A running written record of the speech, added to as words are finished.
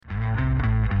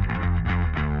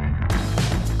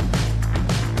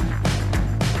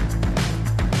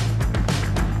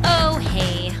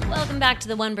back to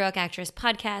the One Broke Actress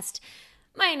podcast.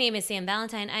 My name is Sam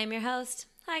Valentine. I am your host.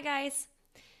 Hi, guys.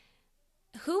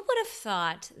 Who would have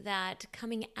thought that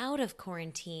coming out of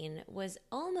quarantine was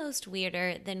almost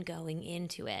weirder than going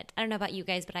into it? I don't know about you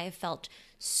guys, but I have felt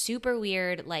super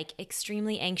weird, like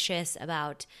extremely anxious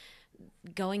about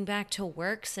going back to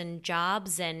works and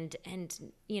jobs and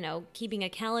keeping a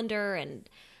calendar. And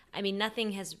I mean,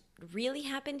 nothing has really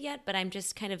happened yet, but I'm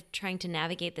just kind of trying to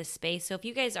navigate this space. So if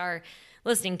you guys are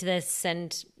listening to this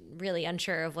and really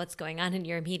unsure of what's going on in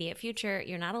your immediate future,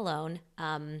 you're not alone.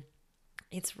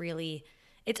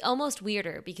 It's almost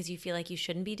weirder because you feel like you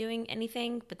shouldn't be doing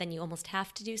anything, but then you almost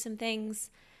have to do some things.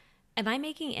 Am I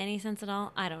making any sense at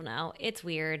all? I don't know. It's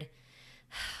weird.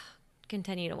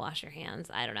 Continue to wash your hands.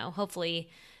 I don't know. Hopefully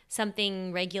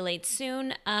something regulates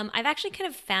soon. I've actually kind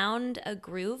of found a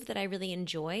groove that I really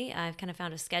enjoy. I've kind of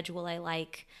found a schedule I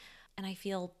like, and I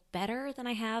feel better than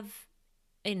I have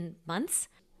in months.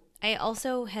 I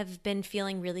also have been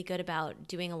feeling really good about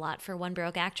doing a lot for One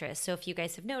Broke Actress. So if you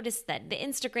guys have noticed that the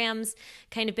Instagram's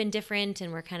kind of been different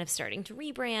and we're kind of starting to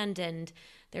rebrand and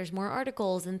there's more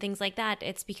articles and things like that,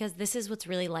 it's because this is what's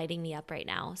really lighting me up right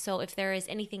now. So if there is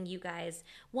anything you guys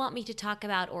want me to talk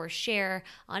about or share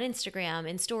on Instagram,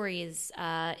 in stories,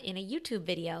 in a YouTube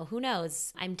video, who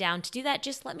knows? I'm down to do that.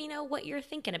 Just let me know what you're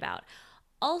thinking about.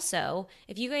 Also,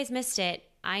 if you guys missed it,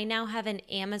 I now have an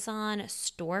Amazon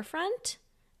storefront.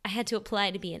 I had to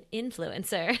apply to be an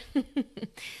influencer.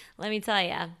 Let me tell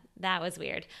you, that was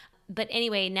weird. But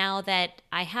anyway, now that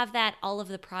I have that, all of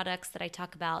the products that I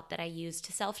talk about that I use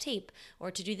to self-tape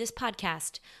or to do this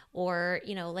podcast or,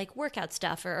 like workout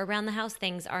stuff or around the house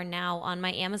things are now on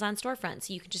my Amazon storefront.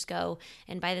 So you can just go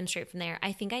and buy them straight from there.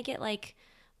 I think I get like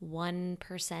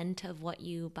 1% of what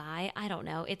you buy. I don't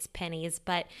know. It's pennies,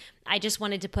 but I just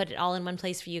wanted to put it all in one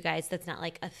place for you guys. That's not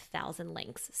like 1,000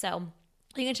 links. So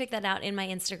you can check that out in my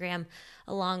Instagram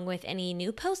along with any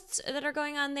new posts that are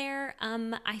going on there.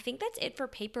 I think that's it for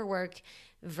paperwork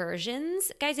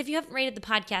versions. Guys, if you haven't rated the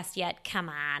podcast yet, come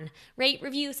on. Rate,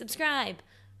 review, subscribe.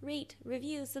 Rate,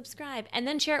 review, subscribe. And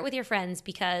then share it with your friends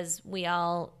because we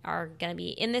all are going to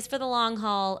be in this for the long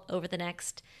haul over the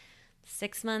next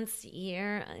 6 months,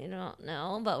 year, I don't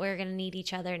know, but we're going to need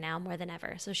each other now more than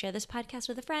ever. So share this podcast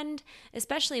with a friend,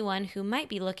 especially one who might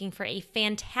be looking for a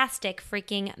fantastic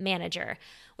freaking manager.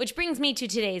 Which brings me to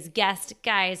today's guest.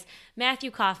 Guys,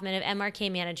 Matthew Kaufmann of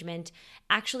MRK Management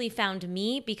actually found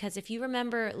me because if you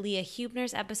remember Leah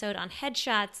Hubner's episode on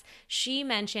headshots, she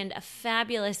mentioned a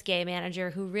fabulous gay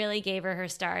manager who really gave her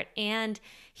start. And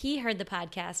he heard the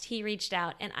podcast, he reached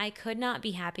out, and I could not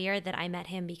be happier that I met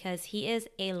him because he is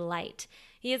a light.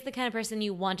 He is the kind of person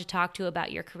you want to talk to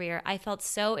about your career. I felt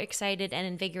so excited and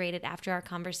invigorated after our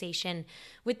conversation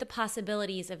with the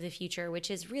possibilities of the future, which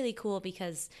is really cool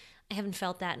because I haven't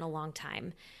felt that in a long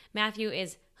time. Matthew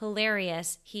is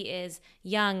hilarious. He is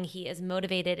young, he is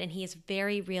motivated, and he is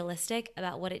very realistic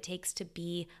about what it takes to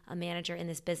be a manager in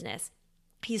this business.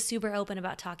 He's super open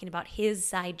about talking about his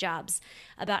side jobs,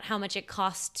 about how much it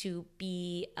costs to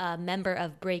be a member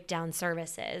of Breakdown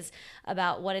Services,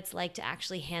 about what it's like to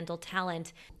actually handle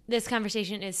talent. This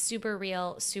conversation is super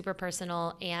real, super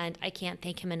personal, and I can't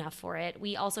thank him enough for it.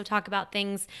 We also talk about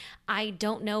things I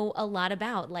don't know a lot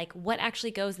about, like what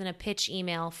actually goes in a pitch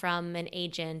email from an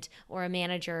agent or a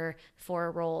manager for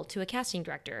a role to a casting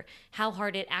director, how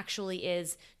hard it actually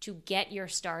is to get your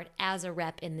start as a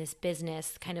rep in this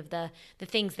business, kind of the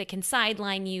things that can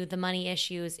sideline you, the money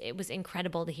issues. It was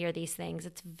incredible to hear these things.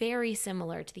 It's very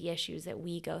similar to the issues that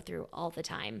we go through all the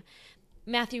time.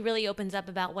 Matthew really opens up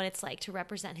about what it's like to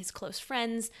represent his close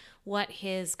friends, what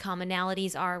his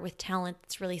commonalities are with talent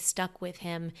that's really stuck with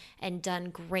him and done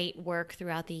great work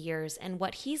throughout the years, and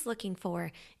what he's looking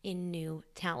for in new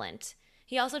talent.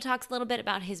 He also talks a little bit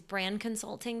about his brand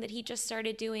consulting that he just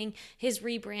started doing, his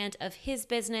rebrand of his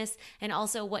business, and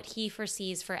also what he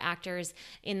foresees for actors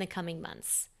in the coming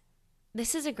months.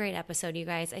 This is a great episode, you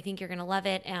guys. I think you're going to love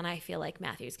it, and I feel like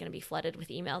Matthew's going to be flooded with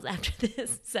emails after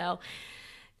this, so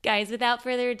guys, without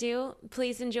further ado,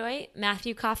 please enjoy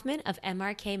Matthew Kaufmann of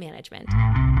MRK Management.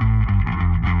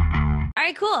 All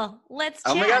right, cool. Let's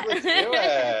chat. Oh my God, let's do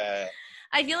it.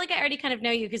 I feel like I already kind of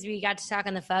know you because we got to talk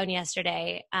on the phone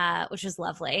yesterday, which was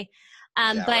lovely.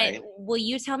 Yeah, but right. Will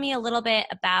you tell me a little bit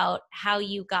about how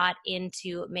you got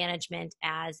into management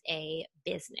as a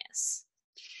business?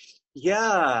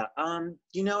 Yeah,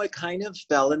 it kind of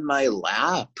fell in my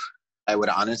lap, I would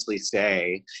honestly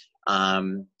say.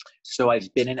 So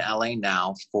I've been in LA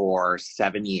now for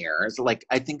 7 years, like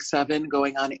I think 7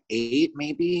 going on 8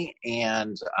 maybe.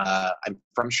 And I'm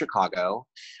from Chicago.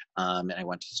 And I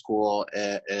went to school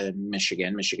in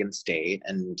Michigan State.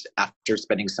 And after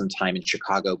spending some time in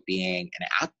Chicago being an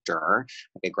actor,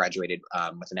 like I graduated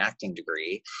with an acting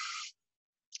degree.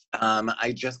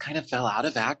 I just kind of fell out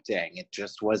of acting. It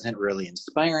just wasn't really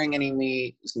inspiring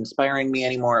me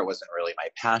anymore. It wasn't really my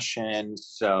passion.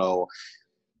 So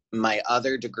my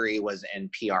other degree was in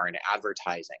PR and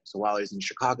advertising. So while I was in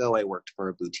Chicago, I worked for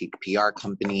a boutique PR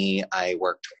company. I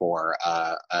worked for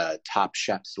a top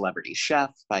chef, celebrity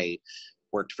chef. I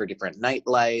worked for different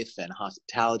nightlife and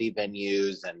hospitality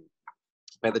venues. And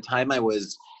by the time I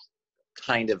was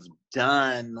kind of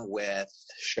done with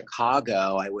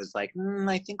Chicago, I was like,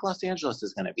 I think Los Angeles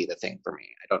is going to be the thing for me.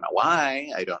 I don't know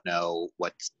why. I don't know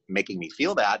what's making me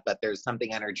feel that, but there's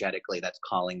something energetically that's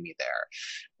calling me there.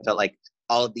 I felt like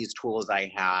all of these tools I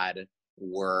had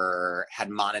had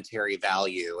monetary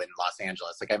value in Los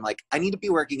Angeles. Like, I'm like, I need to be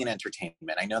working in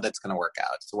entertainment. I know that's going to work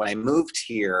out. So when I moved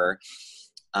here,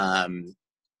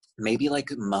 maybe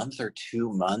like a month or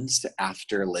 2 months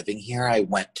after living here, I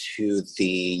went to the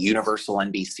Universal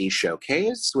NBC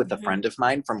showcase with a friend of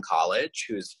mine from college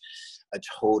who's a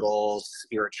total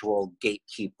spiritual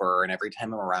gatekeeper. And every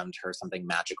time I'm around her, something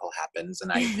magical happens.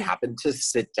 And I happened to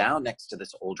sit down next to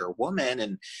this older woman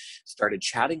and started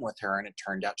chatting with her. And it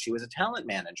turned out she was a talent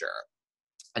manager.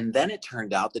 And then it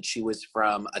turned out that she was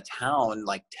from a town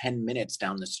like 10 minutes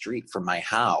down the street from my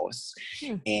house.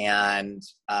 And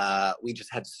we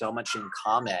just had so much in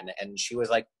common. And she was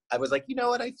like, I was like, you know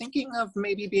what, I'm thinking of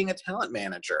maybe being a talent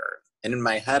manager. And in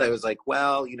my head, I was like,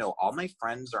 well, you know, all my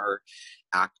friends are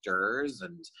actors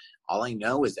and all I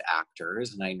know is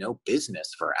actors and I know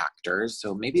business for actors.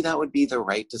 So maybe that would be the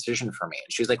right decision for me.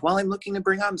 And she's like, well, I'm looking to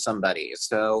bring on somebody.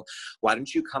 So why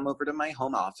don't you come over to my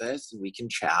home office and we can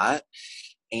chat?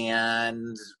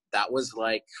 And that was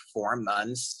like 4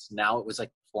 months. Now it was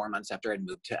like 4 months after I'd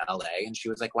moved to LA. And she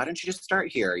was like, why don't you just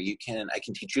start here? I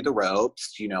can teach you the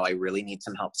ropes. You know, I really need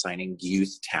some help signing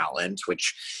youth talent,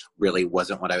 which really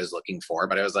wasn't what I was looking for.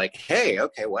 But I was like, hey,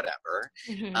 okay, whatever.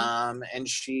 And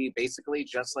she basically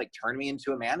just like turned me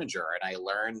into a manager. And I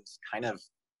learned kind of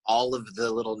all of the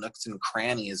little nooks and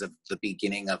crannies of the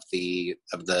beginning of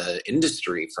the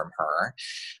industry from her.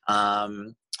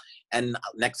 And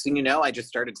next thing you know, I just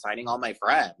started signing all my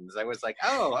friends. I was like,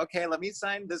 oh, okay, let me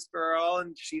sign this girl.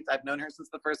 And I've known her since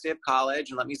the first day of college.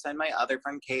 And let me sign my other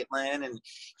friend, Caitlin. And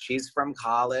she's from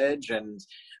college. And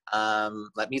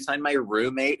let me sign my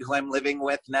roommate who I'm living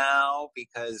with now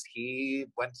because he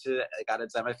got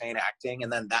his MFA in acting.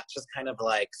 And then that just kind of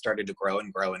like started to grow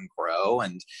and grow and grow.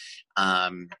 And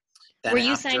then were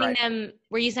you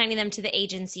signing them to the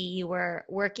agency you were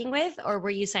working with, or were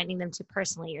you signing them to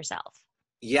personally yourself?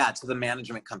 Yeah, to the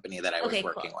management company that I was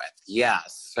working with. Yeah.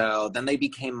 So then they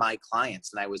became my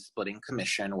clients and I was splitting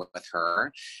commission with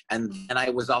her. And then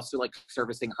I was also like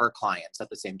servicing her clients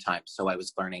at the same time. So I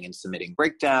was learning and submitting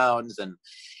breakdowns. And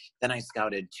then I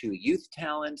scouted 2 youth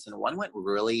talents and one went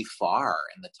really far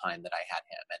in the time that I had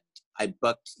him. And I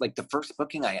booked, like the first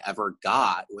booking I ever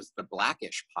got was the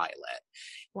Blackish pilot.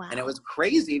 Wow. And it was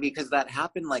crazy because that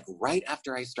happened like right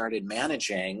after I started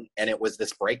managing. And it was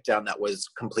this breakdown that was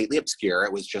completely obscure.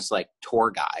 It was just like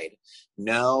tour guide,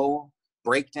 no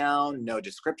breakdown, no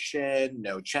description,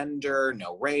 no gender,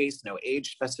 no race, no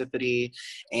age specificity.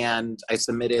 And I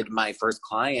submitted my first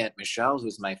client, Michelle,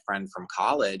 who's my friend from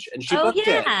college, and she booked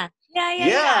it. Yeah.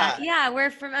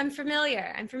 I'm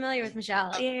familiar. I'm familiar with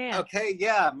Michelle. Yeah. Okay.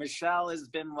 Yeah. Michelle has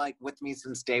been like with me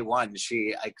since day one.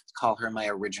 I call her my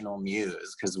original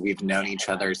muse because we've known each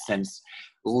other since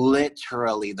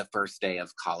literally the first day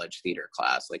of college theater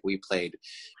class. Like we played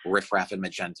Riff Raff and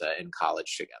Magenta in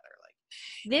college together.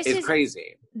 This is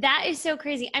crazy. That is so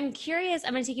crazy. I'm curious.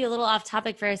 I'm going to take you a little off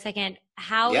topic for a second.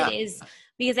 How it is,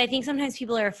 because I think sometimes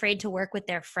people are afraid to work with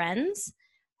their friends.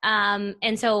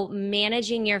 And so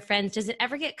managing your friends, does it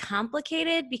ever get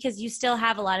complicated because you still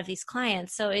have a lot of these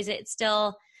clients? So does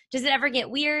it ever get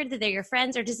weird that they're your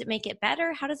friends, or does it make it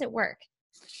better? How does it work?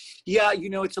 Yeah,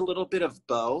 it's a little bit of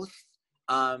both.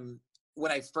 When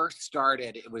I first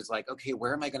started, it was like, okay,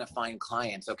 where am I going to find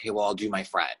clients? Okay, well, I'll do my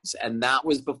friends. And that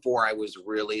was before I was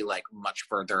really like much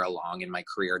further along in my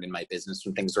career and in my business,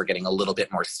 when things were getting a little bit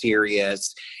more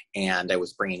serious and I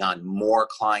was bringing on more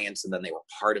clients and then they were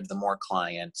part of the more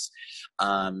clients.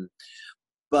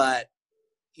 But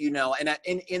and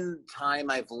in time,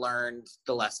 I've learned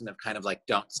the lesson of kind of like,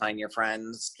 don't sign your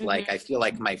friends. Mm-hmm. Like, I feel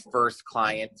like my first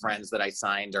client friends that I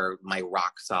signed are my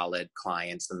rock solid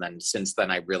clients. And then since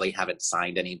then, I really haven't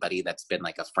signed anybody that's been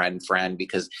like a friend,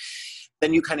 because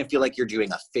then you kind of feel like you're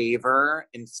doing a favor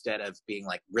instead of being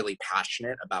like really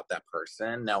passionate about that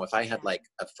person. Now, if I had like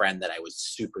a friend that I was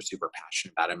super, super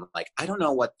passionate about, I'm like, I don't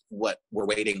know what we're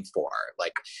waiting for.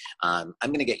 Like, I'm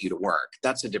going to get you to work.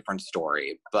 That's a different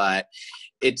story. But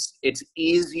it's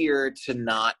easier to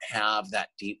not have that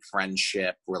deep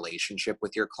friendship relationship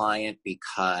with your client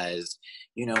because,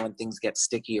 you know, when things get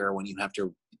stickier, when you have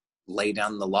to lay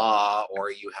down the law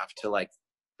or you have to like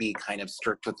be kind of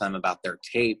strict with them about their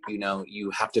tape, you know,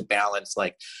 you have to balance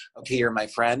like, okay, you're my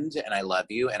friend and I love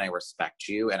you and I respect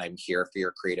you and I'm here for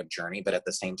your creative journey. But at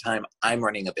the same time, I'm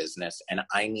running a business and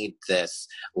I need this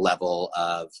level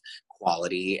of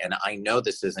quality and I know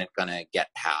this isn't going to get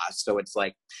passed. So it's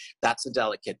like, that's a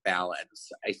delicate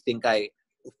balance. I think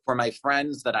for my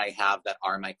friends that I have that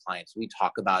are my clients, we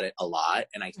talk about it a lot.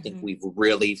 And I think we've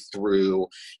really through,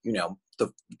 you know,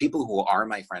 the people who are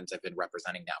my friends I've been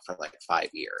representing now for like 5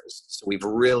 years. So we've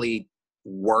really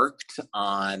worked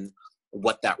on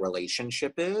what that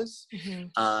relationship is.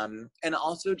 And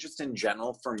also just in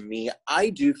general, for me, I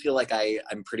do feel like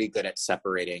I'm pretty good at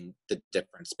separating the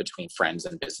difference between friends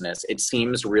and business. It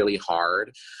seems really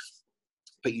hard.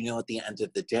 But, you know, at the end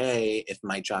of the day, if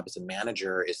my job as a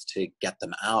manager is to get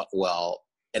them out, well,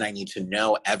 and I need to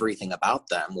know everything about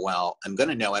them, well, I'm going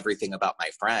to know everything about my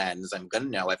friends. I'm going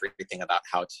to know everything about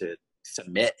how to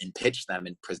submit and pitch them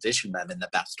and position them in the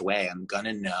best way. I'm going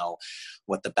to know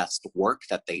what the best work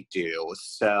that they do.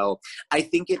 So I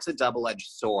think it's a double-edged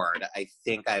sword. I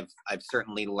think I've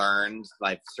certainly learned,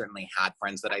 I've certainly had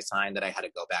friends that I signed that I had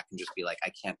to go back and just be like,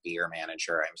 I can't be your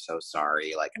manager. I'm so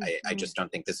sorry. Like, I just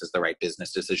don't think this is the right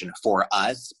business decision for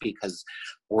us because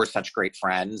we're such great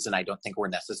friends. And I don't think we're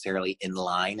necessarily in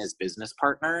line as business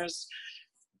partners.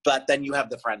 But then you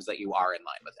have the friends that you are in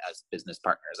line with as business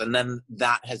partners. And then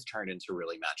that has turned into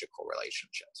really magical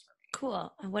relationships for me.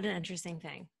 Cool. What an interesting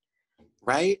thing.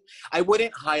 Right? I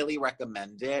wouldn't highly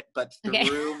recommend it, but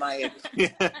through my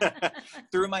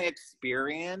through my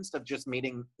experience of just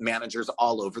meeting managers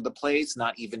all over the place,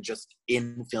 not even just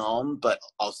in film, but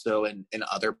also in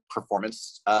other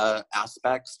performance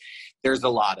aspects, there's a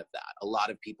lot of that. A lot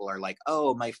of people are like,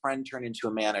 oh, my friend turned into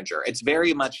a manager. It's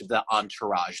very much the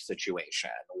Entourage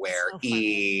situation where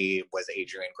he was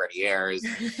Adrian Grenier's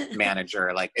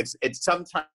manager. Like it's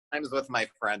sometimes with my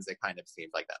friends, it kind of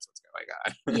seems like that's what's going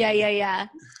on. Yeah.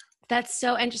 That's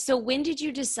so interesting. So when did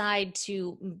you decide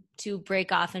to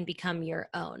break off and become your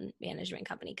own management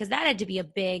company? Because that had to be a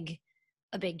big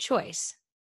choice.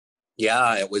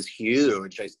 Yeah, it was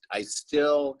huge. I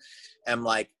still am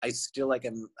like, I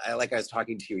was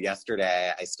talking to you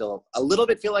yesterday, I still a little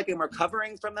bit feel like I'm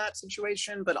recovering from that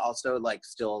situation, but also like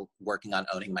still working on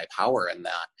owning my power in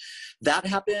that. That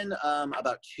happened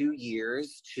about 2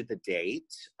 years to the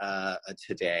date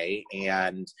today.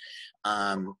 And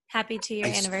happy 2-year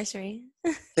anniversary.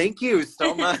 Thank you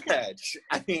so much.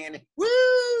 I mean, woo!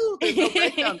 There's no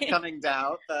breakdowns coming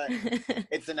down, but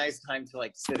it's a nice time to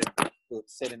like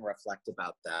sit and reflect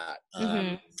about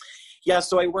that. Yeah,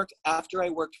 so after I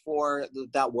worked for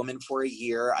that woman for a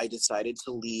year, I decided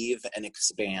to leave and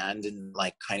expand and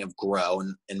like kind of grow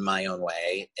in my own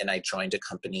way. And I joined a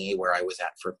company where I was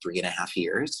at for 3.5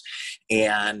 years.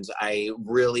 And I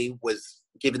really was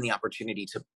given the opportunity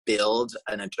to build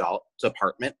an adult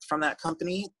department from that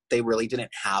company. They really didn't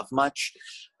have much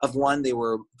of one. They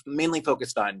were mainly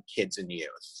focused on kids and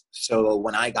youth. So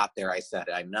when I got there, I said,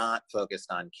 I'm not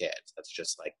focused on kids. That's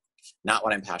just like not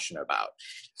what I'm passionate about.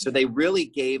 So they really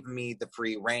gave me the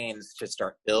free reins to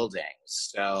start building.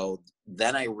 So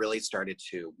then I really started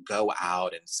to go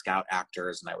out and scout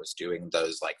actors, and I was doing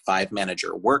those like 5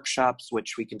 manager workshops,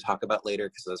 which we can talk about later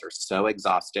because those are so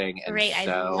exhausting. And Great, I'd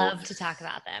love to talk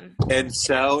about them. And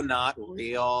so not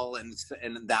real, and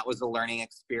that was a learning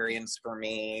experience for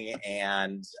me.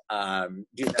 And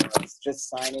it's just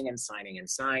signing and signing and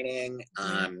signing.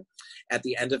 At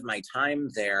the end of my time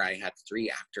there, I had 3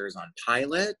 actors on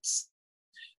pilots.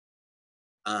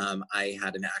 I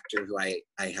had an actor who I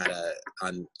had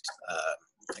on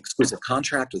exclusive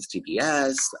contract with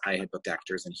CBS. I had booked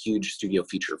actors in huge studio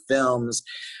feature films.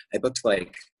 I booked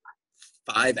like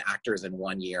 5 actors in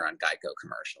 1 year on Geico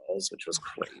commercials, which was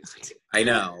crazy. I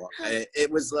know.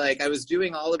 It was like I was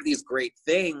doing all of these great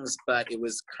things, but it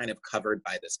was kind of covered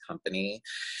by this company.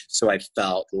 So I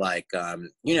felt like,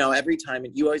 every time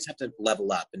you always have to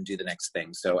level up and do the next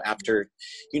thing. So after,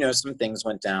 some things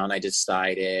went down, I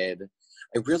decided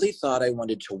I really thought I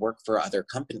wanted to work for other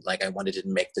companies. Like I wanted to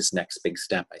make this next big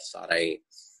step. I thought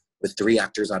with 3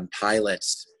 actors on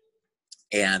pilots,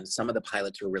 and some of the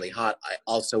pilots were really hot.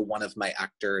 One of my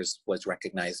actors was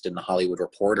recognized in the Hollywood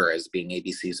Reporter as being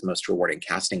ABC's most rewarding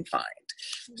casting find.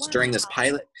 Wow. So during this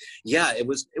pilot, yeah, it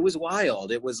was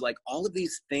wild. It was like all of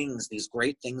these things, these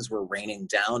great things were raining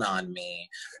down on me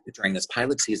during this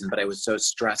pilot season, but I was so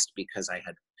stressed because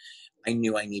I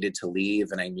knew I needed to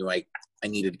leave, and I knew I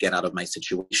needed to get out of my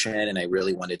situation, and I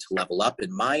really wanted to level up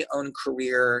in my own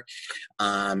career.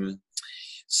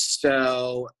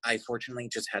 So I fortunately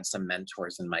just had some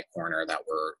mentors in my corner that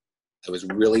I was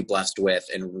really blessed with,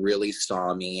 and really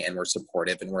saw me and were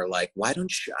supportive, and were like, why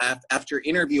don't you, after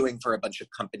interviewing for a bunch of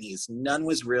companies, nobody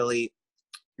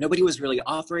was really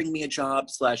offering me a job,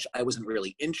 / I wasn't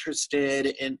really interested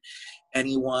in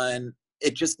anyone.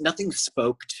 It just, nothing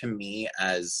spoke to me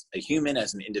as a human,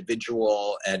 as an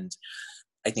individual. And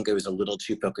I think I was a little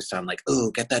too focused on like,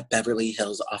 oh, get that Beverly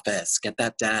Hills office, get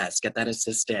that desk, get that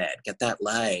assistant, get that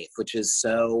life, which is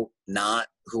so not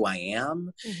who I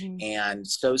am, and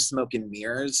so smoke and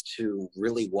mirrors to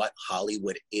really what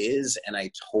Hollywood is. And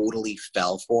I totally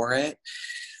fell for it.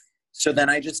 So then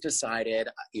I just decided,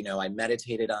 I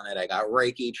meditated on it. I got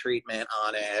Reiki treatment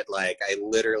on it. Like, I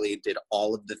literally did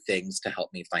all of the things to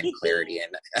help me find clarity.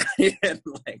 And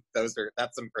like,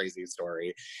 that's some crazy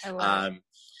story.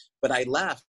 But I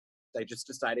left. I just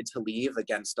decided to leave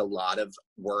against a lot of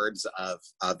words of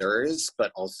others,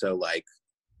 but also like,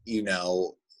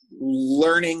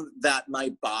 learning that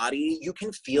my body, you can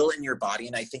feel in your body,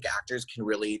 and I think actors can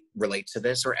really relate to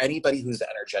this, or anybody who's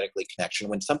energetically connection,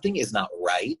 when something is not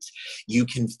right, you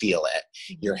can feel it.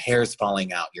 Your hair's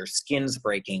falling out, your skin's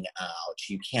breaking out,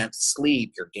 you can't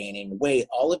sleep, you're gaining weight.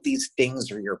 All of these things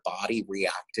are your body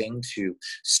reacting to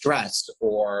stress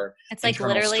or it's like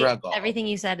literally struggle. Everything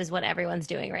you said is what everyone's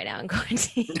doing right now in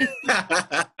quarantine.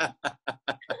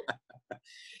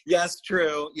 Yes,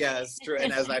 true. Yes, true.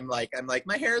 And as I'm like,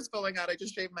 my hair is falling out. I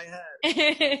just shaved my head.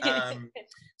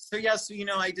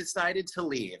 I decided to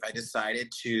leave. I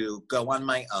decided to go on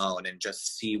my own and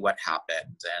just see what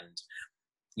happened. And,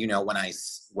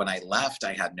 when I left,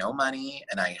 I had no money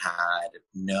and I had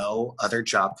no other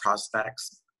job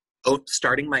prospects.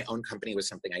 Starting my own company was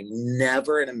something I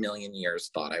never in a million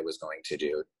years thought I was going to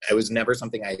do. It was never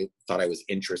something I thought I was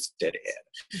interested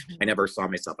in. I never saw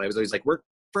myself. I was always like, work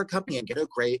for a company and get a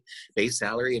great base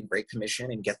salary and great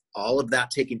commission and get all of that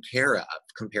taken care of,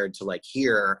 compared to like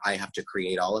here, I have to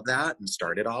create all of that and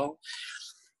start it all.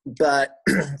 But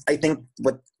I think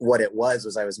what it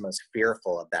was I was most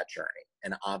fearful of that journey.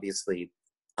 And obviously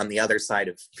on the other side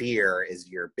of fear is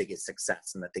your biggest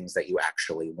success and the things that you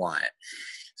actually want.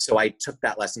 So I took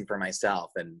that lesson for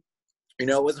myself, and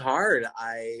it was hard.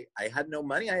 I had no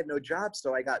money. I had no job.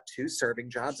 So I got 2 serving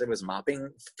jobs. I was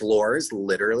mopping floors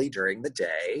literally during the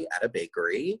day at a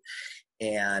bakery.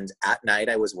 And at night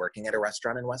I was working at a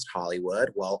restaurant in West Hollywood,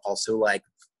 while also like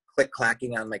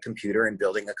click-clacking on my computer and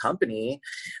building a company.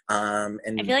 And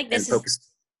I feel like this is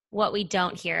what we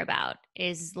don't hear about,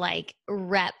 is like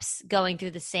reps going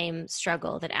through the same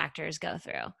struggle that actors go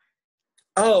through.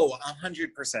 Oh, 100%.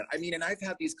 I mean, and I've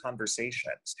had these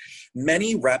conversations.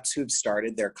 Many reps who've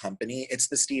started their company, it's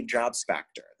the Steve Jobs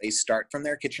factor. They start from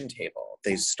their kitchen table.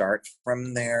 They start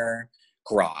from their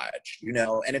garage,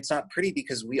 and it's not pretty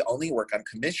because we only work on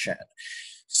commission.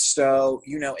 So,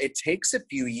 it takes a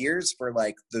few years for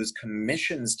like those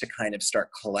commissions to kind of start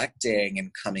collecting and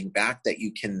coming back, that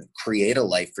you can create a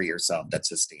life for yourself that's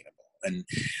sustainable. And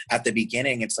at the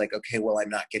beginning, it's like, okay, well,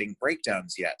 I'm not getting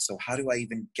breakdowns yet. So how do I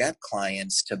even get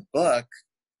clients to book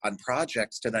on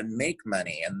projects to then make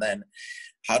money? And then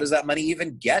how does that money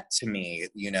even get to me?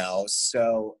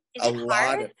 So is it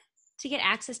hard to get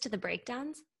access to the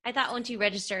breakdowns? I thought once you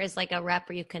register as like a rep,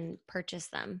 you can purchase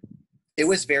them. It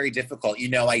was very difficult.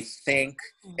 I think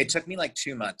it took me like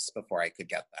 2 months before I could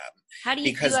get them. How do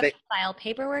you have to file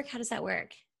paperwork? How does that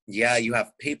work? Yeah, you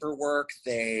have paperwork.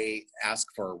 They ask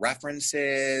for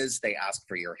references. They ask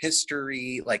for your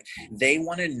history. Like, they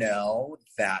want to know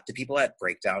that the people at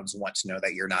breakdowns want to know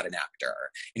that you're not an actor,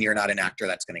 and you're not an actor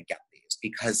that's going to get these.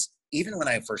 Because even when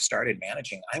I first started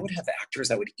managing, I would have actors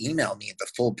that would email me the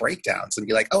full breakdowns and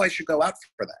be like, oh, I should go out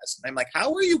for this. And I'm like,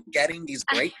 how are you getting these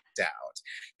breakdowns?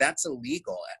 That's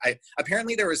illegal.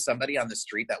 Apparently there was somebody on the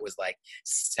street that was like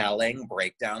selling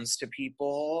breakdowns to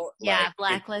people. Yeah, like,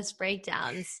 blacklist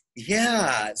breakdowns.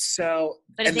 Yeah. So,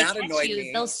 but if they catch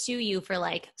you, they'll sue you for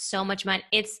like so much money.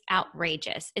 It's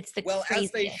outrageous. It's the craziest.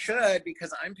 As they should,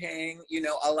 because I'm paying,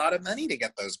 a lot of money to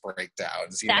get those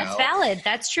breakdowns. That's valid.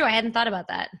 That's true. I hadn't thought about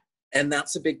that. And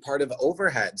that's a big part of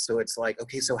overhead. So it's like,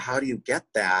 okay, so how do you get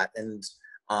that? And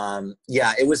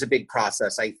it was a big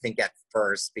process, I think, at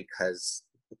first, because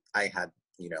I had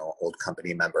old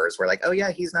company members were like, oh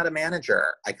yeah, he's not a manager.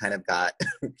 I kind of got,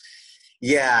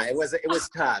 yeah, it was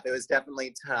tough. It was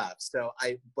definitely tough.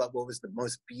 But what was the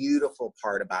most beautiful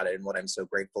part about it and what I'm so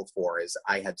grateful for is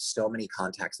I had so many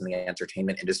contacts in the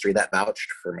entertainment industry that vouched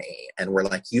for me and were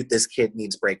like, this kid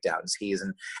needs breakdowns. He's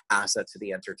an asset to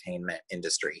the entertainment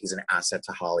industry. He's an asset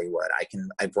to Hollywood.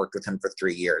 I've worked with him for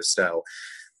 3 years. So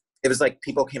it was like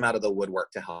people came out of the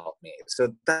woodwork to help me.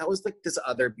 So that was like this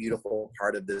other beautiful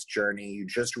part of this journey. You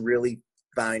just really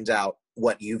find out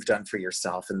what you've done for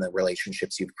yourself and the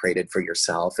relationships you've created for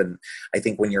yourself. And I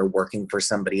think when you're working for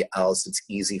somebody else, it's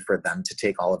easy for them to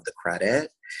take all of the credit.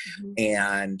 Mm-hmm.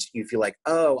 And you feel like,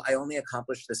 oh, I only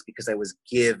accomplished this because I was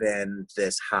given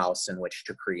this house in which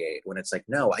to create. When it's like,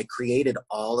 no, I created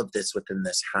all of this within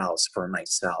this house for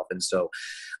myself. And so,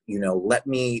 let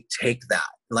me take that.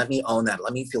 Let me own that.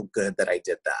 Let me feel good that I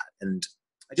did that. And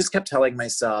I just kept telling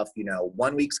myself,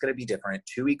 1 week's going to be different.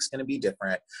 2 weeks going to be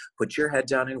different. Put your head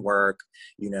down and work,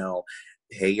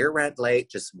 pay your rent late.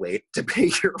 Just wait to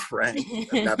pay your rent.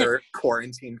 Another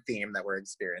quarantine theme that we're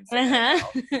experiencing. Uh-huh.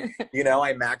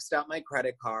 I maxed out my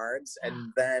credit cards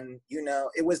and then,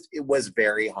 it was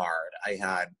very hard.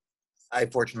 I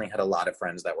fortunately had a lot of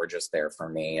friends that were just there for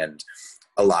me and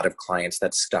a lot of clients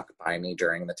that stuck by me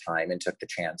during the time and took the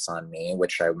chance on me,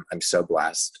 which I'm so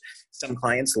blessed. Some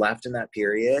clients left in that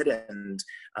period and,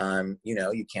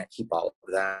 you can't keep all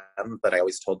of them, but I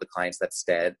always told the clients that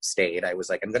stayed, I was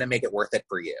like, I'm going to make it worth it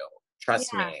for you.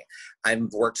 Trust me.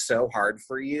 I've worked so hard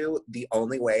for you. The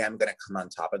only way I'm going to come on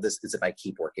top of this is if I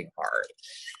keep working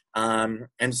hard.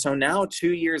 And so now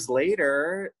 2 years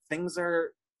later, things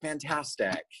are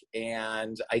fantastic.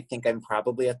 And I think I'm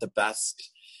probably at the best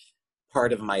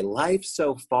part of my life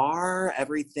so far.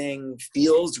 Everything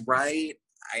feels right.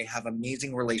 I have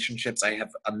amazing relationships. I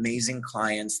have amazing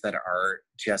clients that are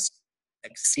just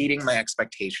exceeding my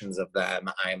expectations of them.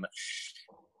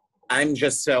 I'm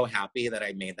just so happy that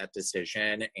I made that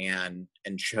decision and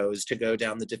chose to go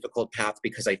down the difficult path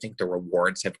because I think the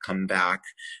rewards have come back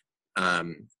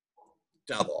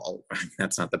double.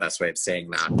 That's not the best way of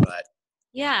saying that, but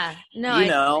yeah, no, I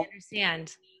totally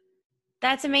understand.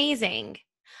 That's amazing.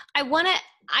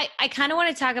 I kind of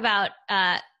want to talk about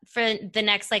for the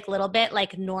next little bit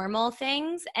normal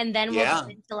things, and then we'll get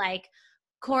into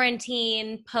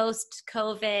quarantine, post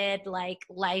COVID,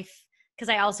 life, because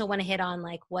I also want to hit on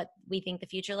what we think the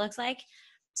future looks like.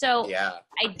 So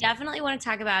I definitely want to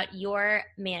talk about your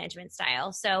management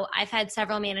style. So I've had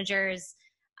several managers.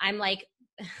 I'm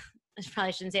I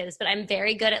probably shouldn't say this, but I'm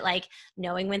very good at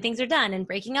knowing when things are done and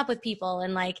breaking up with people.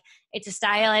 And it's a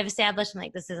style I've established.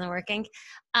 I'm this isn't working.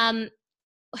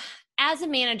 As a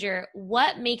manager,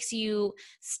 what makes you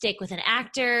stick with an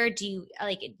actor? Do you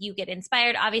you get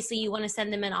inspired? Obviously you want to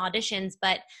send them in auditions,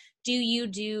 but do you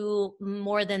do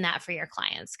more than that for your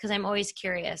clients? Cause I'm always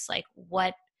curious,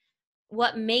 what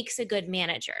makes a good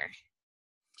manager?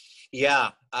 Yeah,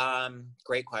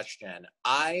 great question.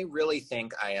 I really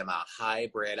think I am a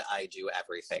hybrid, I do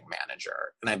everything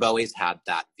manager. And I've always had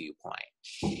that viewpoint.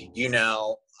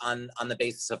 On the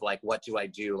basis of what do I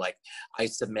do? I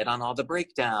submit on all the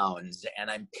breakdowns and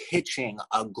I'm pitching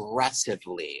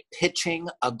aggressively.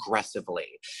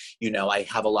 I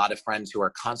have a lot of friends who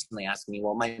are constantly asking me,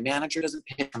 well, my manager doesn't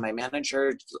pitch, my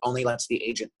manager only lets the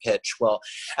agent pitch. Well,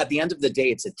 at the end of the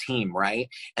day, it's a team, right?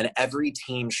 And every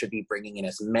team should be bringing in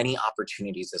as many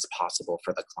opportunities as possible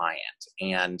for the client.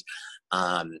 And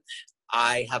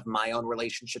I have my own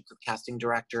relationships with casting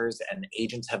directors and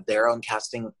agents have their own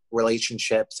casting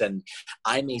relationships. And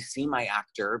I may see my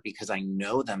actor because I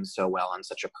know them so well on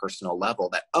such a personal level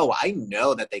that, oh, I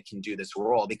know that they can do this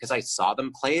role because I saw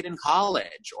them play it in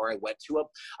college, or I went to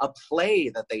a play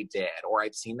that they did, or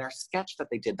I've seen their sketch that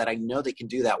they did that I know they can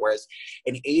do that. Whereas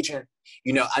an agent,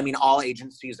 all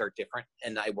agencies are different.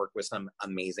 And I work with some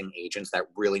amazing agents that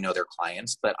really know their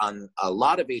clients. But on a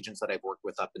lot of agents that I've worked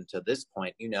with up until this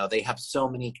point, they have so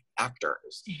many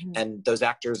actors, mm-hmm. and those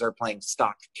actors are playing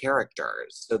stock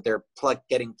characters. So they're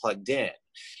getting plugged in.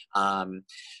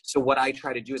 So what I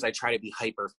try to do is I try to be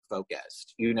hyper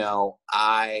focused.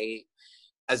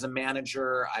 As a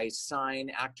manager, I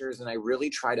sign actors and I really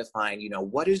try to find,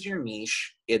 what is your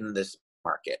niche in this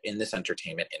market, in this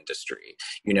entertainment industry?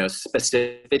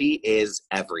 Specificity is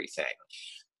everything.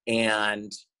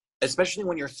 And especially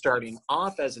when you're starting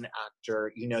off as an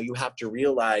actor, you have to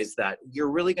realize that you're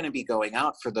really going to be going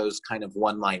out for those kind of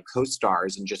one-line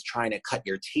co-stars and just trying to cut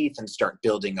your teeth and start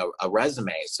building a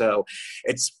resume. So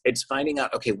it's finding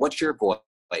out, okay, what's your voice?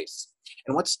 voice?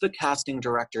 And what's the casting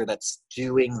director that's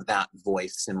doing that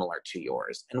voice similar to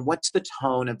yours? And what's the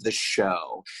tone of the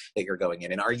show that you're going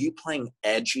in? And are you playing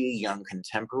edgy, young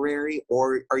contemporary,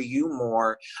 or are you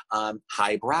more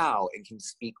highbrow and can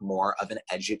speak more of an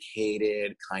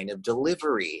educated kind of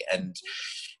delivery? And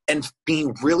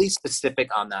being really specific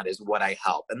on that is what I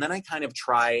help. And then I kind of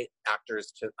try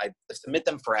actors I submit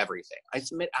them for everything. I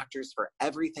submit actors for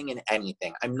everything and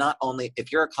anything. I'm not only,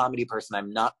 if you're a comedy person, I'm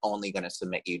not only going to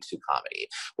submit you to comedy.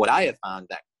 What I have found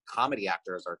that comedy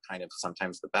actors are kind of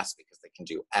sometimes the best because they can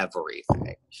do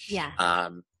everything. Yeah.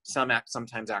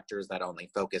 Sometimes actors that only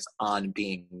focus on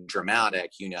being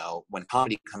dramatic, when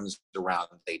comedy comes around,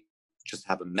 they just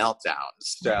have a meltdown.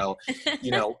 So,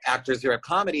 actors who are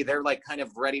comedy, they're like kind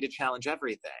of ready to challenge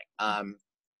everything.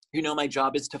 My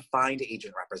job is to find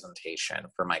agent representation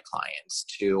for my clients,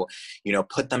 to,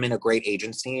 put them in a great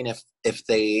agency. And if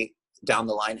they down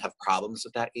the line have problems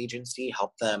with that agency,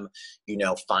 help them,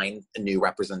 find a new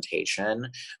representation.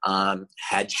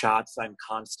 Headshots, I'm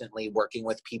constantly working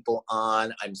with people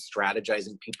on. I'm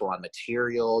strategizing people on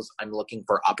materials. I'm looking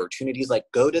for opportunities like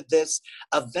go to this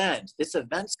event. This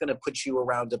event's going to put you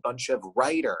around a bunch of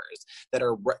writers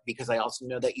because I also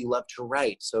know that you love to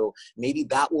write. So maybe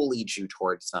that will lead you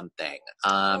towards something.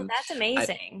 That's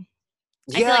amazing.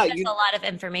 I feel Yeah, like that's a lot of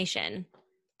information.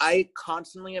 I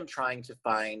constantly am trying to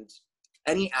find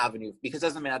any avenue, because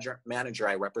as a manager,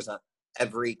 I represent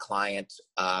every client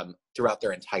throughout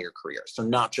their entire career. So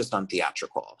not just on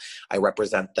theatrical. I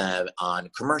represent them on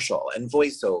commercial and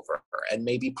voiceover and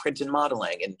maybe print and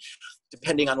modeling. And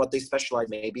depending on what they specialize,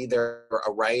 maybe they're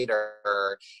a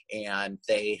writer and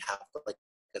they have like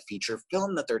a feature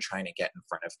film that they're trying to get in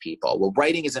front of people. Well,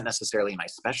 writing isn't necessarily my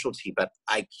specialty, but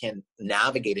I can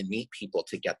navigate and meet people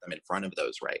to get them in front of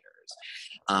those writers.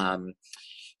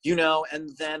 And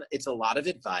then it's a lot of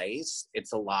advice.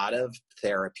 It's a lot of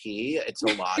therapy. It's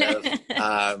a lot of,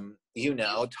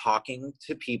 talking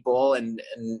to people and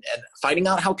finding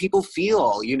out how people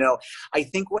feel. I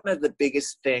think one of the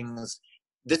biggest things,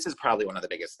 this is probably one of the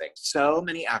biggest things. So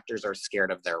many actors are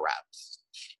scared of their reps.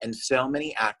 And so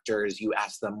many actors, you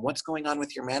ask them, what's going on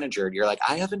with your manager? And you're like,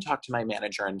 I haven't talked to my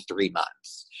manager in 3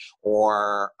 months.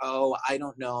 Or, oh, I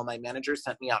don't know. My manager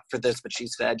sent me out for this, but she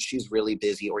said she's really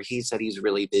busy. Or he said he's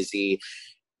really busy.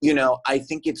 I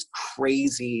think it's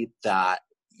crazy that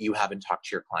you haven't talked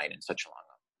to your client in such a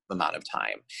long amount of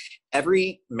time.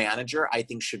 Every manager, I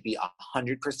think, should be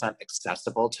 100%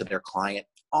 accessible to their client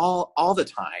all the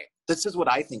time. This is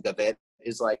what I think of it.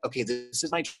 Is like, okay, this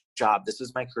is my job, this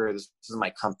is my career, this is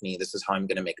my company, this is how I'm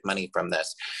going to make money from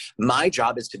this. My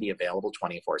job is to be available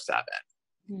 24/7.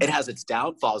 Mm-hmm. It has its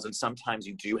downfalls, and sometimes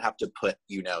you do have to put,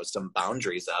 some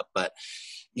boundaries up, but,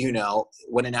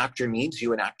 when an actor needs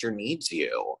you, an actor needs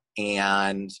you.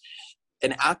 And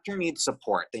an actor needs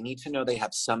support. They need to know they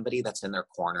have somebody that's in their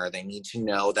corner. They need to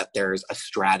know that there's a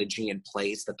strategy in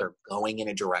place, that they're going in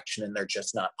a direction and they're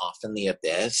just not off in the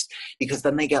abyss, because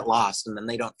then they get lost and then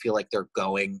they don't feel like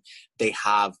they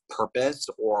have purpose,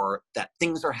 or that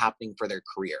things are happening for their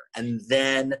career. And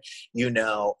then,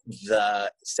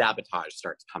 the sabotage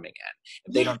starts coming in.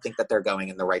 If they don't think that they're going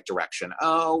in the right direction,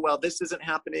 oh, well, this isn't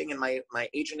happening and my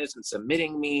agent isn't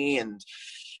submitting me. And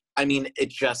I mean, it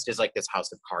just is like this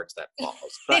house of cards that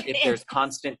falls. But if there's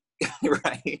constant,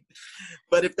 right?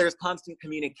 But if there's constant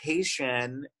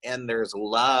communication and there's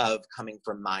love coming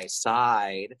from my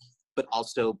side, but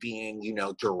also being,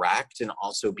 direct and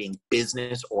also being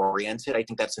business oriented, I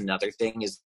think that's another thing,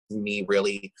 is me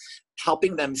really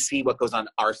helping them see what goes on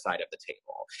our side of the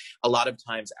table. A lot of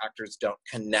times actors don't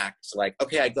connect, like,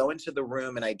 okay, I go into the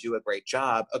room and I do a great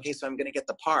job. Okay, so I'm going to get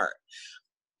the part.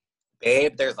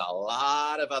 Babe, there's a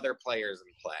lot of other players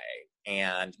in play,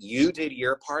 and you did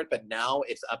your part, but now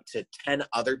it's up to 10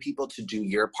 other people to do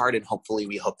your part, and hopefully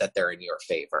we hope that they're in your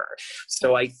favor.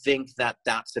 So I think that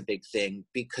that's a big thing,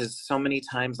 because so many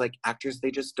times, like, actors,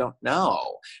 they just don't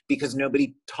know because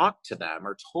nobody talked to them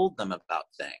or told them about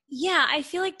things. Yeah, I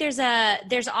feel like there's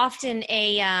often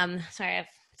a sorry, I have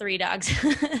 3 dogs.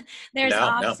 There's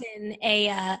often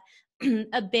a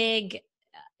big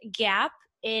gap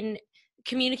in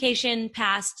communication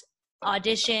past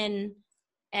audition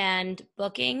and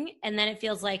booking, and then it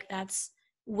feels like that's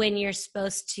when you're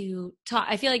supposed to talk.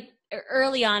 I feel like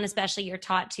early on, especially, you're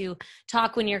taught to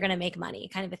talk when you're going to make money,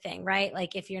 kind of a thing, right?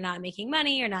 Like if you're not making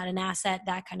money, you're not an asset,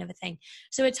 that kind of a thing.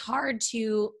 So it's hard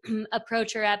to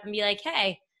approach her up and be like,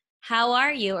 hey, how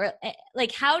are you? Or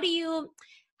like,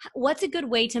 what's a good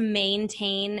way to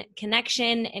maintain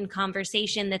connection and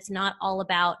conversation that's not all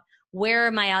about, where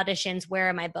are my auditions? Where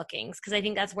are my bookings? Because I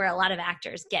think that's where a lot of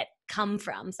actors come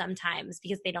from sometimes,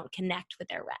 because they don't connect with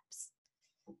their reps.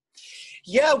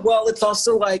 Yeah, well, it's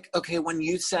also like, okay, when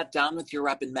you sat down with your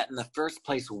rep and met in the first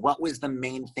place, what was the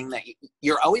main thing that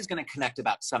you're always going to connect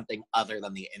about something other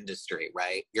than the industry,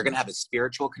 right? You're going to have a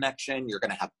spiritual connection. You're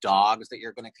going to have dogs that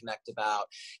you're going to connect about.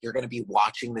 You're going to be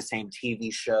watching the same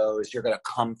TV shows. You're going to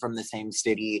come from the same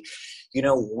city. You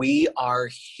know, we are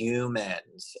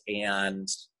humans, and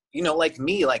like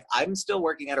me, like I'm still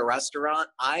working at a restaurant.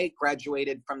 I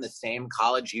graduated from the same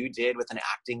college you did with an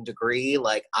acting degree.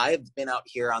 Like I've been out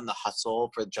here on the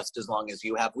hustle for just as long as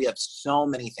you have. We have so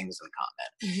many things in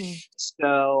common. Mm-hmm.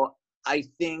 So I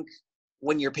think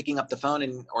when you're picking up the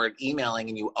phone or emailing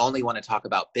and you only want to talk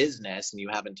about business and you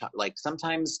haven't like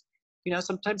sometimes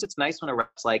it's nice when a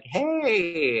rep's like,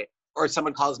 hey, or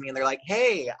someone calls me and they're like,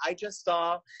 hey, I just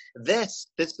saw this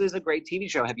is a great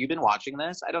TV show. Have you been watching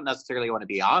this? I don't necessarily want to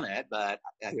be on it, but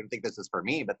I don't think this is for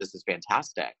me, but this is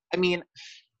fantastic. I mean,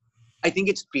 I think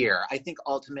it's fear. I think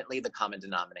ultimately the common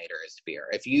denominator is fear.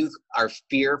 If you are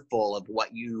fearful of what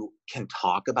you can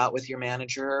talk about with your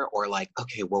manager, or like,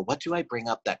 okay, well, what do I bring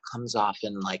up that comes off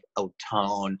in like a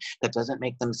tone that doesn't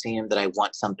make them seem that I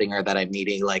want something or that I'm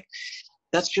needing, like,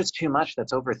 that's just too much.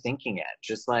 That's overthinking it.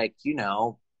 Just like,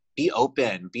 be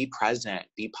open, be present,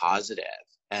 be positive.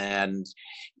 And,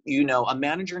 a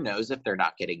manager knows if they're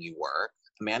not getting you work.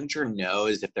 A manager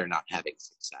knows if they're not having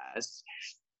success.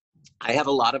 I have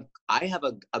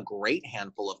a great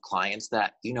handful of clients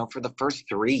that, for the first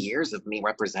 3 years of me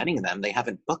representing them, they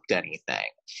haven't booked anything.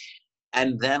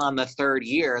 And then on the third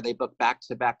year, they book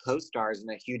back-to-back co-stars in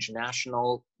a huge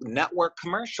national network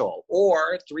commercial.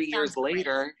 Or 3 years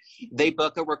later, they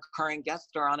book a recurring guest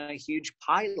star on a huge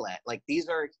pilot. Like these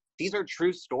are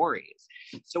true stories.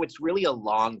 So it's really a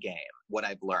long game, what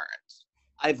I've learned.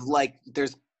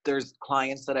 There's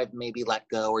clients that I've maybe let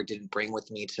go or didn't bring with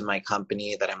me to my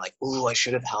company that I'm like, ooh, I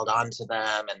should have held on to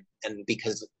them. And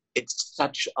because it's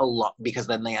such a lot, because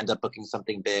then they end up booking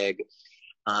something big.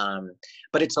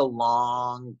 But it's a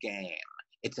long game.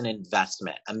 It's an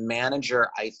investment. A manager,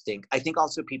 I think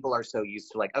also people are so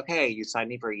used to like, okay, you signed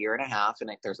me for 1.5 years and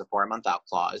like, there's a 4-month out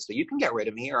clause. So you can get rid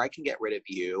of me or I can get rid of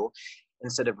you,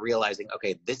 instead of realizing,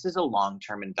 okay, this is a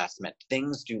long-term investment.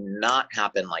 Things do not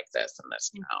happen like this in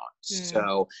this town.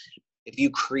 So if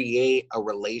you create a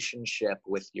relationship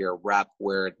with your rep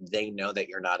where they know that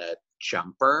you're not a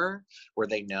jumper, where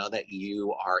they know that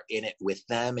you are in it with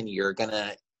them and you're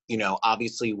gonna,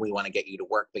 obviously we want to get you to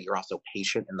work, but you're also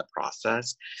patient in the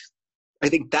process. I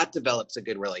think that develops a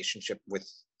good relationship with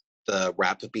the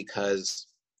rep, because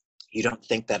you don't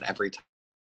think that every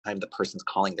time the person's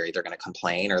calling, they're either going to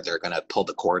complain or they're going to pull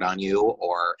the cord on you,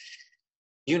 or,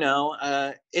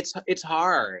 it's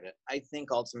hard. I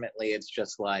think ultimately it's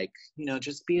just like,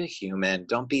 just be a human.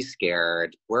 Don't be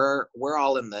scared. We're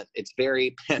all in it's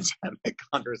very pandemic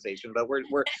conversation, but we're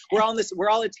all in this. We're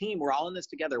all a team. We're all in this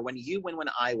together. When you win, when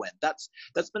I win. That's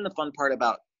been the fun part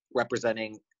about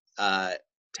representing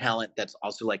talent that's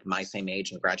also like my same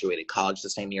age and graduated college the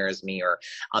same year as me, or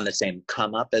on the same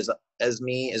come up as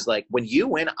me, is like, when you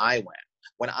win, I win.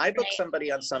 When I book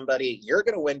somebody on somebody, you're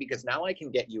going to win because now I can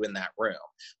get you in that room.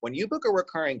 When you book a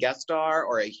recurring guest star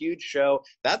or a huge show,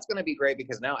 that's going to be great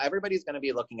because now everybody's going to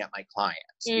be looking at my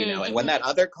clients, and when that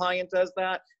other client does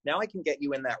that, now I can get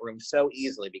you in that room so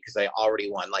easily because I already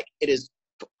won. Like it is,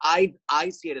 I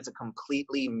see it as a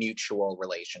completely mutual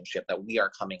relationship that we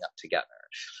are coming up together.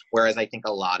 Whereas I think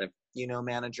a lot of,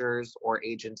 managers or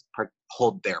agents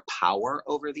hold their power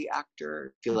over the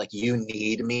actor, feel like you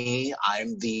need me.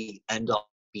 I'm the end all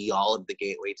be all of the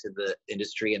gateway to the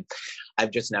industry. And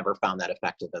I've just never found that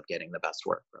effective of getting the best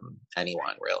work from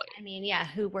anyone, really. I mean, yeah,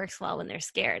 who works well when they're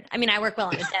scared? I mean, I work well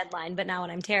on a deadline, but not when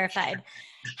I'm terrified.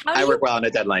 I work well on a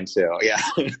deadline too. Yeah.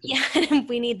 Yeah,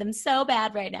 we need them so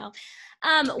bad right now.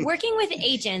 Working with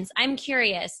agents, I'm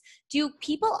curious, do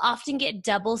people often get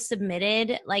double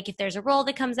submitted? Like if there's a role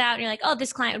that comes out and you're like, oh,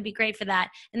 this client would be great for that,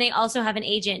 and they also have an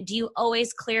agent, do you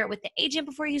always clear it with the agent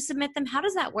before you submit them? How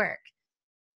does that work?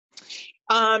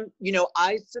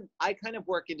 I kind of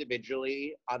work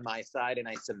individually on my side and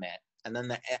I submit. And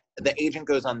then the agent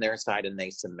goes on their side and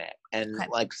they submit. And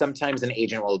like sometimes an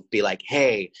agent will be like,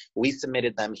 hey, we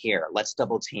submitted them here. Let's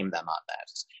double team them on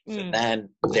this. So then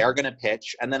they're going to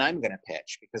pitch and then I'm going to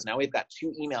pitch, because now we've got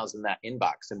 2 emails in that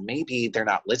inbox and maybe they're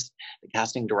not listening. The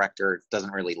casting director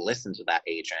doesn't really listen to that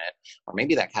agent, or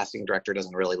maybe that casting director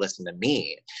doesn't really listen to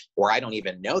me, or I don't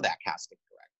even know that casting director.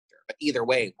 But either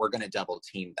way, we're going to double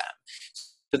team them.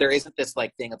 So there isn't this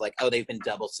like thing of like, oh, they've been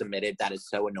double submitted. That is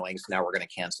so annoying. So now we're going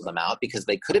to cancel them out, because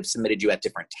they could have submitted you at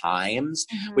different times,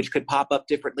 which could pop up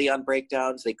differently on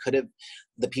breakdowns. They could have,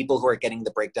 the people who are getting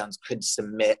the breakdowns could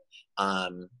submit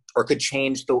or could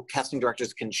change, the casting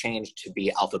directors can change to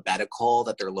be alphabetical,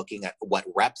 that they're looking at what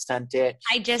rep sent it.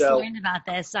 I just learned about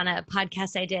this on a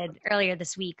podcast I did earlier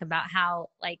this week about how,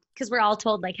 like, because we're all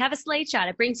told, like, have a slate shot,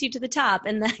 it brings you to the top.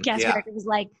 And the casting director was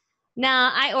like,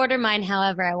 nah, I order mine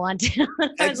however I want to.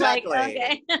 I was exactly. like,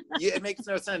 okay. Yeah, it makes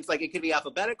no sense. Like, it could be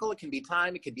alphabetical, it can be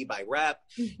time, it could be by rep.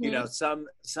 Mm-hmm. You know,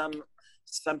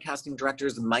 some casting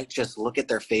directors might just look at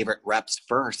their favorite reps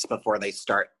first before they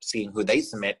start seeing who they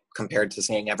submit compared to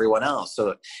seeing everyone else.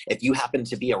 So if you happen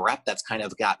to be a rep that's kind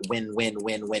of got win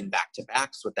back to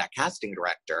backs with that casting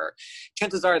director,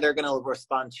 chances are they're going to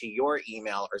respond to your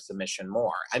email or submission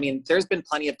more. I mean, there's been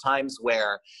plenty of times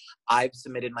where I've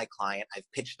submitted my client,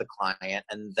 I've pitched the client,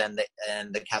 and then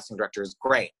the casting director is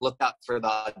great. Look out for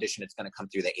the audition, it's going to come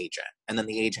through the agent. And then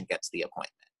the agent gets the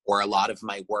appointment. Or a lot of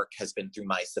my work has been through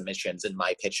my submissions and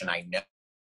my pitch, and I know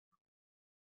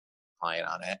client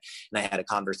on it. And I had a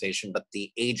conversation, but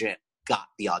the agent got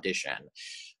the audition.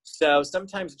 So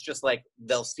sometimes it's just like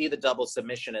they'll see the double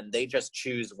submission and they just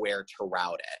choose where to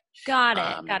route it. Got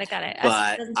it. But it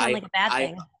doesn't sound like a bad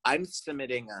thing. I'm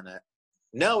submitting on it.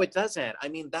 No, it doesn't. I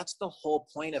mean, that's the whole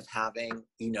point of having,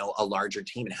 you know, a larger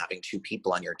team and having 2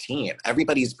 people on your team.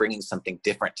 Everybody's bringing something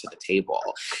different to the table.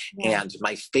 Yeah. And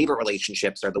my favorite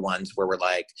relationships are the ones where we're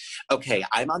like, okay,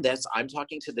 I'm on this. I'm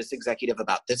talking to this executive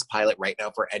about this pilot right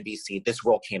now for NBC. This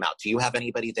role came out. Do you have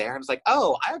anybody there? I was like,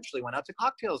 oh, I actually went out to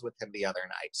cocktails with him the other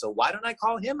night. So why don't I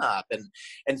call him up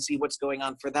and see what's going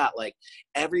on for that? Like,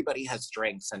 everybody has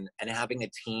strengths, and having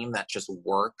a team that just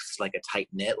works like a tight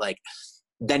knit, like,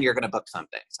 then you're going to book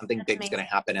something. Something big's going to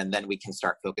happen, and then we can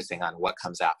start focusing on what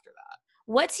comes after that.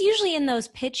 What's usually in those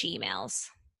pitch emails?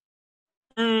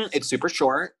 It's super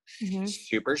short,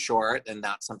 super short. And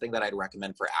that's something that I'd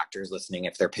recommend for actors listening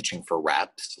if they're pitching for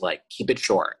reps. Like, keep it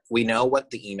short. We know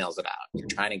what the email's about. You're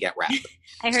trying to get rep.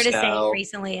 I heard a saying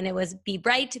recently, and it was, be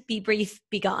bright, be brief,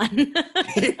 be gone.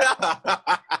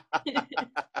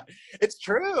 It's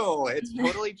true. It's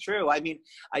totally true. I mean,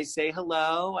 I say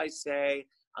hello. I say,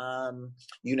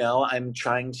 you know, I'm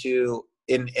trying to,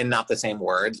 in not the same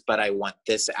words, but I want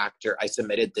this actor, I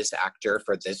submitted this actor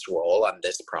for this role on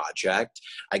this project.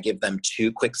 I give them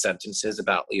 2 quick sentences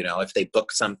about, you know, if they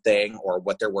book something or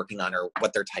what they're working on or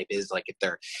what their type is, like if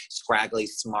they're scraggly,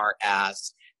 smart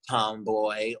ass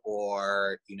tomboy,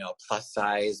 or, you know, plus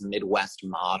size Midwest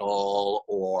model,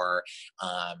 or,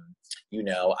 you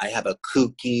know, I have a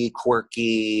kooky,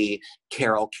 quirky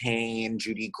Carol Kane,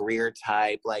 Judy Greer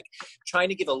type, like trying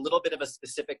to give a little bit of a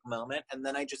specific moment. And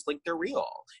then I just link their reel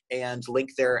and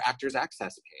link their Actors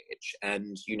Access page.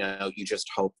 And, you know, you just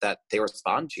hope that they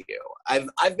respond to you.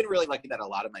 I've been really lucky that a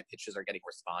lot of my pitches are getting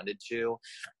responded to.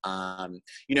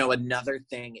 You know, another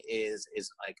thing is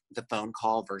like the phone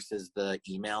call versus the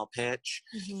email pitch.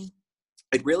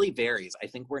 It really varies. I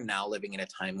think we're now living in a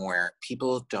time where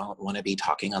people don't want to be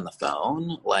talking on the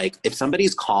phone. Like, if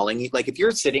somebody's calling you, like if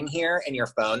you're sitting here and your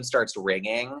phone starts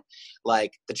ringing,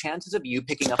 like the chances of you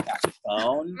picking up that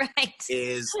phone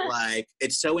is like,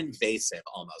 it's so invasive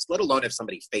almost, let alone if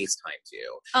somebody FaceTimes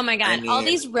you. Oh my God. I mean, all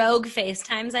these rogue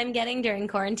FaceTimes I'm getting during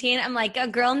quarantine, I'm like, a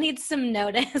girl needs some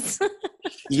notice.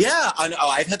 Yeah.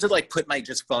 I've had to like put my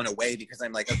just phone away because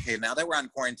I'm like, okay, now that we're on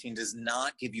quarantine, does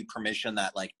not give you permission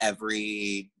that like every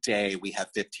day we have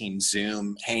 15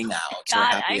 Zoom hangouts or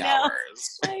happy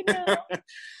hours. I know.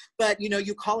 But, you know,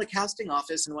 you call a casting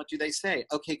office and what do they say?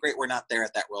 Okay, great, we're not there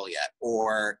at that role yet.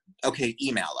 Or, okay,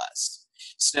 email us.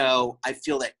 So I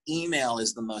feel that email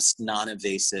is the most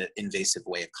invasive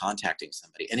way of contacting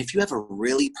somebody. And if you have a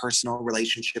really personal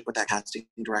relationship with that casting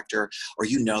director, or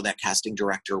you know that casting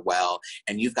director well,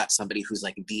 and you've got somebody who's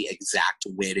like the exact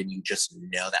wit and you just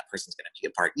know that person's going to be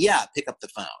a part, yeah, pick up the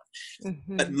phone.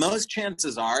 But most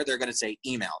chances are they're going to say,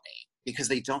 email me. Because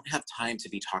they don't have time to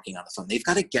be talking on the phone. They've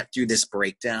got to get through this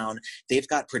breakdown. They've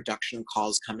got production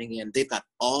calls coming in. They've got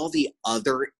all the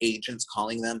other agents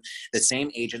calling them. The same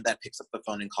agent that picks up the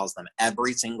phone and calls them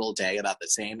every single day about the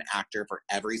same actor for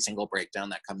every single breakdown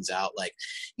that comes out. Like,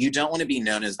 you don't want to be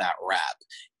known as that rep.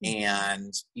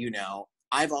 And, you know,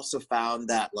 I've also found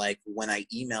that like when I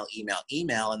email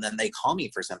and then they call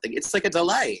me for something, it's like a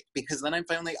delight because then I'm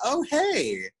finally, oh,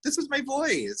 hey, this is my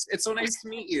voice. It's so nice to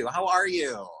meet you. How are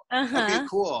you? Okay,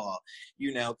 cool.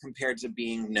 You know, compared to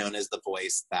being known as the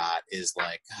voice that is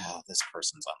like, oh, this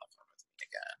person's on the phone with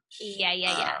me again.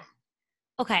 Yeah.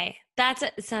 Okay,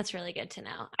 that's really good to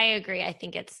know. I agree. I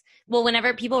think it's, well,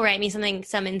 whenever people write me some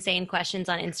insane questions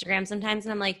on Instagram sometimes,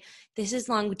 and I'm like, this is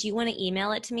long, do you want to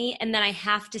email it to me? And then I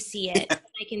have to see it.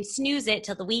 I can snooze it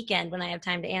till the weekend when I have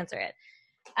time to answer it.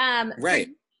 Right.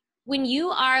 When you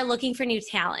are looking for new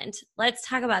talent, let's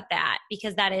talk about that,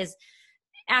 because that is,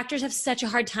 actors have such a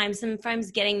hard time sometimes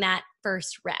getting that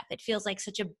first rep. It feels like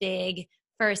such a big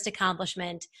first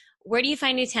accomplishment. Where do you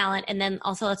find new talent? And then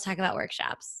also let's talk about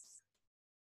workshops.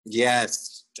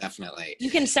 Yes, definitely. You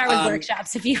can start with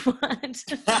workshops if you want.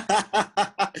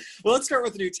 Well, let's start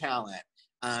with new talent.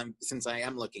 Since I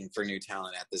am looking for new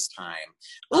talent at this time.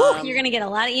 Ooh, you're going to get a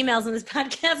lot of emails when this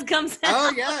podcast comes out.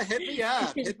 Oh yeah, hit me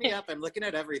up. Hit me up. I'm looking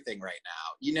at everything right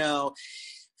now. You know,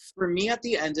 for me at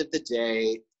the end of the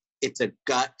day, it's a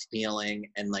gut feeling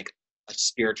and like a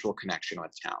spiritual connection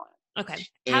with talent. Okay.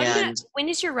 When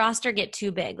does your roster get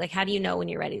too big? Like, how do you know when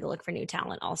you're ready to look for new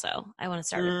talent also? I want to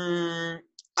start with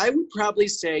I would probably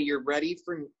say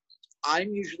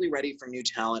I'm usually ready for new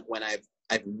talent when I've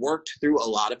worked through a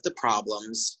lot of the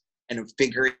problems and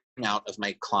figuring out of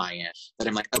my client that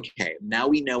I'm like, okay, now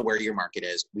we know where your market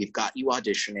is. We've got you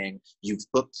auditioning. You've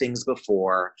booked things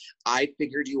before. I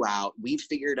figured you out. We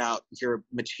figured out your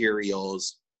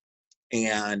materials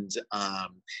and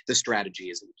the strategy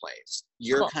is in place.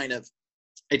 You're kind of,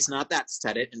 it's not that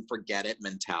set it and forget it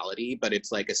mentality, but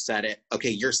it's like a set it,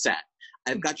 okay, you're set.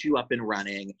 I've got you up and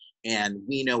running and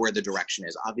we know where the direction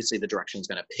is. Obviously the direction is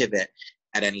going to pivot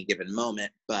at any given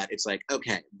moment, but it's like,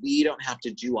 okay, we don't have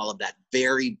to do all of that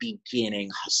very beginning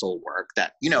hustle work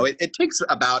that, you know, it takes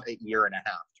about a year and a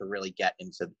half to really get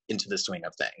into the swing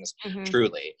of things,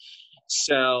 truly.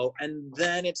 So, and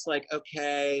then it's like,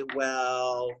 okay,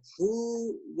 well,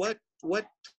 what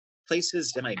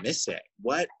places am I missing?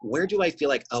 Where do I feel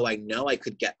like, oh, I know I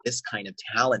could get this kind of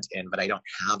talent in, but I don't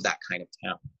have that kind of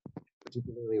talent.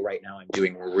 Particularly right now, I'm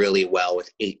doing really well with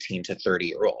 18 to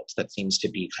 30-year-olds. That seems to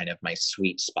be kind of my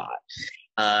sweet spot.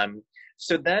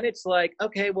 So then it's like,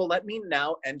 okay, well, let me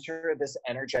now enter this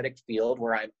energetic field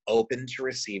where I'm open to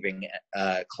receiving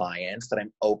clients, that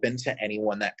I'm open to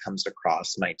anyone that comes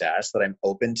across my desk, that I'm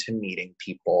open to meeting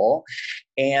people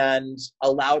and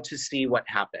allowed to see what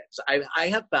happens. I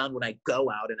have found when I go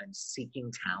out and I'm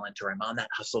seeking talent or I'm on that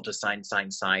hustle to sign,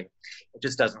 it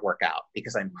just doesn't work out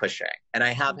because I'm pushing. And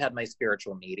I have had my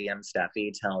spiritual medium,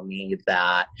 Steffi, tell me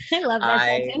that I love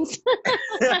that sentence.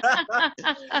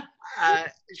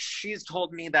 She's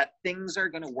told me that things are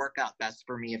going to work out best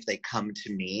for me if they come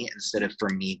to me instead of for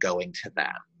me going to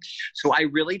them. So I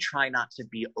really try not to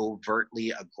be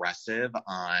overtly aggressive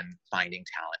on finding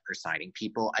talent or signing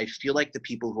people. I feel like the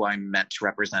people who I'm meant to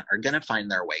represent are going to find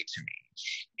their way to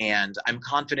me. And I'm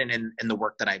confident in the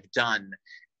work that I've done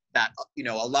that, you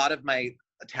know, a lot of my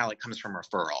talent comes from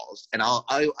referrals. And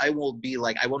I will be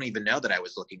like, I won't even know that I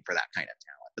was looking for that kind of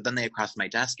talent. But then they cross my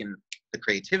desk and the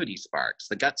creativity sparks,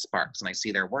 the gut sparks, and I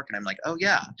see their work and I'm like, oh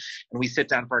yeah. And we sit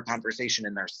down for a conversation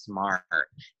and they're smart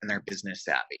and they're business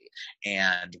savvy.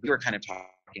 And we were kind of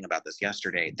talking about this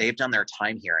yesterday. They've done their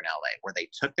time here in LA where they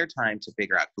took their time to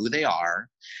figure out who they are,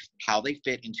 how they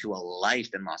fit into a life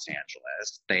in Los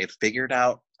Angeles. They've figured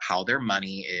out how their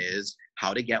money is,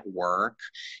 how to get work.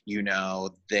 You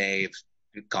know, they've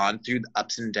gone through the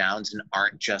ups and downs and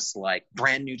aren't just like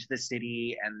brand new to the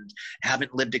city and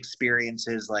haven't lived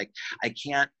experiences. Like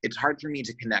it's hard for me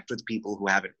to connect with people who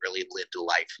haven't really lived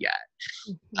life yet.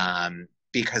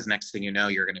 Because next thing you know,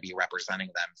 you're going to be representing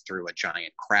them through a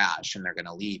giant crash and they're going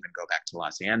to leave and go back to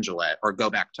Los Angeles or go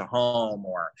back to home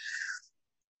or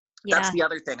that's the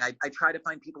other thing. I try to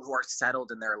find people who are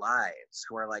settled in their lives,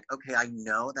 who are like, okay, I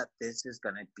know that this is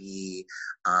going to be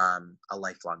a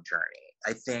lifelong journey.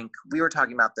 I think we were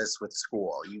talking about this with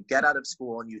school. You get out of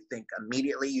school and you think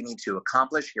immediately you need to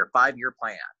accomplish your 5-year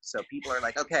plan. So people are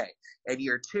like, okay, in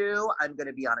year 2, I'm going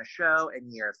to be on a show.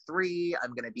 In year 3,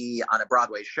 I'm going to be on a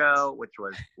Broadway show, which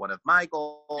was one of my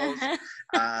goals.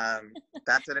 That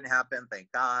didn't happen,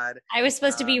 thank God. I was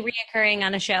supposed to be reoccurring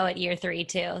on a show at year 3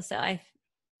 too. So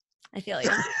I feel you.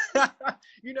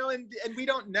 You know, and we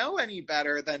don't know any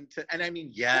better than and I mean,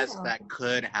 yes, that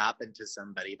could happen to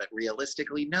somebody, but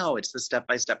realistically, no, it's the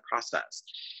step-by-step process.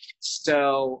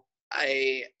 So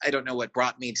I don't know what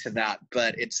brought me to that,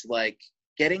 but it's like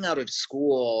getting out of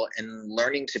school and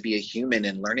learning to be a human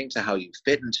and learning to how you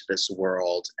fit into this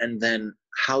world and then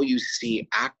how you see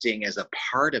acting as a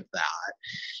part of that.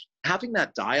 Having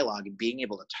that dialogue and being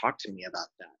able to talk to me about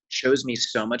that shows me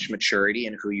so much maturity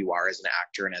in who you are as an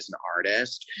actor and as an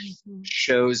artist,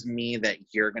 shows me that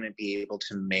you're going to be able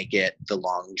to make it the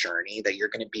long journey, that you're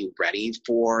going to be ready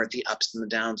for the ups and the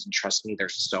downs. And trust me,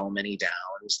 there's so many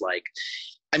downs. Like,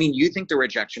 I mean, you think the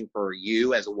rejection for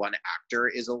you as one actor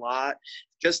is a lot.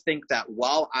 Just think that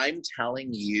while I'm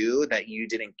telling you that you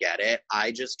didn't get it,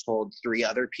 I just told 3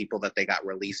 other people that they got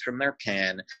released from their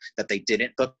pin, that they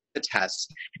didn't book the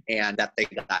test, and that they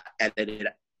got edited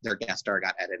their guest star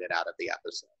got edited out of the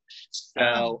episode.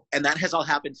 Oh, So, and that has all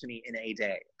happened to me in a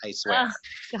day, I swear.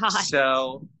 oh God.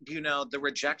 So, the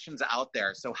rejection's out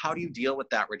there. So how do you deal with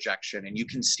that rejection? And you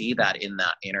can see that in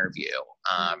that interview.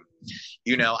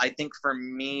 I think for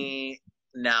me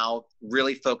now,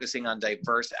 really focusing on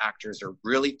diverse actors, or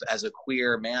really as a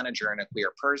queer manager and a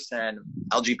queer person,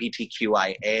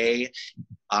 LGBTQIA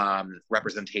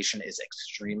representation is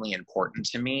extremely important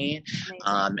to me.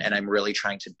 And I'm really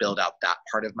trying to build out that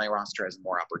part of my roster as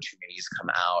more opportunities come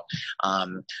out.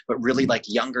 But really, like,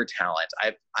 younger talent.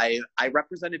 I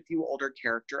represent a few older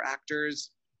character actors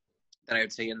that I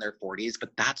would say in their 40s, but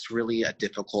that's really a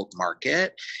difficult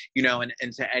market,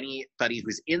 and to anybody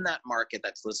who's in that market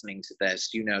that's listening to this,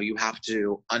 you have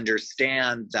to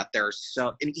understand that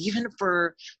and even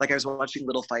for, like, I was watching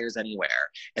Little Fires Anywhere,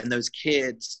 and those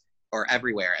kids are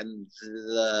everywhere, and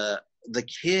the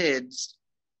kids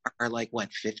are like,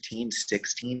 what, 15,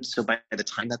 16? So by the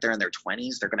time that they're in their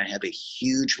 20s, they're going to have a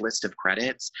huge list of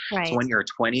credits. Right. So when you're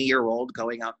a 20-year-old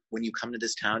going up, when you come to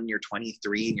this town and you're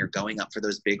 23 and you're going up for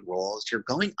those big roles, you're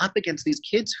going up against these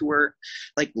kids who are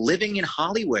like living in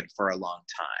Hollywood for a long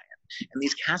time. And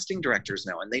these casting directors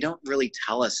know, and they don't really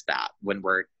tell us that when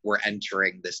we're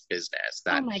entering this business.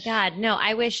 Oh my God. No,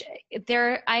 I wish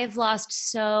I've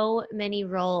lost so many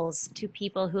roles to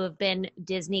people who have been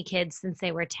Disney kids since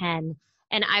they were 10.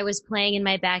 And I was playing in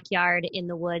my backyard in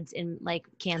the woods in, like,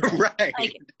 Kansas. Right.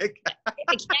 Like,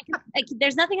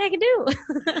 there's nothing I can do.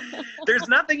 There's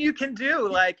nothing you can do.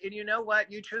 Like, and you know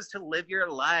what? You choose to live your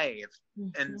life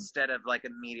instead of, like,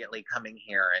 immediately coming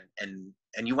here and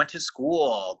you went to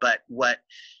school. But what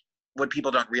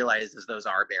people don't realize is those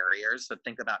are barriers. So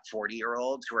think about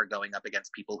 40-year-olds who are going up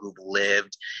against people who've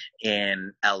lived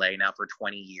in LA now for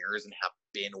 20 years and have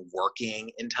been working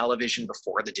in television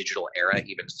before the digital era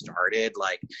even started.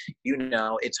 Like,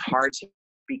 it's hard to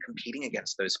be competing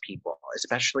against those people,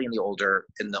 especially in the older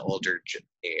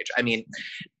age. I mean,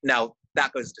 now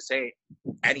that goes to say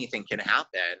anything can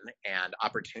happen, and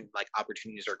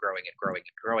opportunities are growing and growing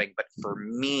and growing. But for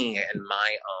me and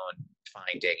my own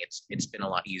finding, it's been a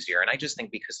lot easier. And I just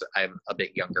think because I'm a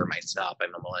bit younger myself,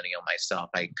 I'm a millennial myself,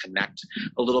 I connect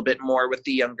a little bit more with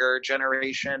the younger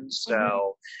generation.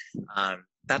 So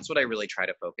that's what I really try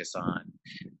to focus on.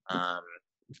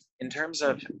 In terms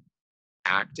of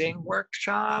acting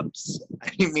workshops,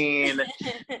 I mean,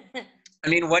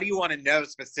 what do you want to know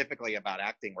specifically about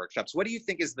acting workshops? What do you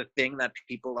think is the thing that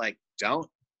people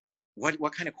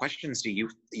what kind of questions do you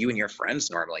and your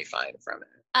friends normally find from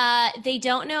it? They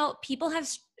don't know. People have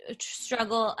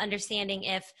struggle understanding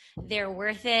if they're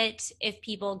worth it, if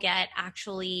people get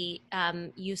actually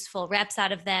useful reps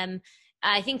out of them.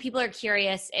 I think people are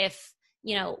curious if,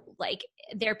 like,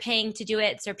 they're paying to do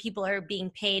it, so people are being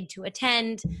paid to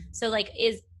attend. So, like,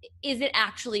 is it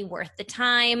actually worth the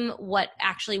time? What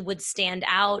actually would stand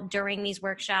out during these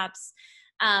workshops?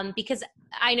 Because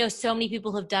I know so many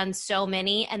people have done so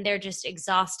many and they're just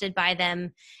exhausted by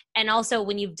them. And also,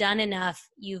 when you've done enough,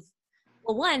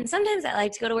 sometimes I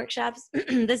like to go to workshops.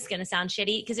 This is going to sound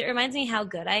shitty because it reminds me how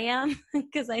good I am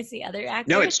because I see other actors.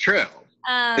 No, it's true.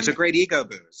 It's a great ego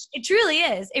boost. It truly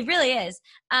is. It really is.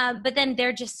 But then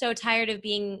they're just so tired of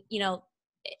being,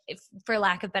 for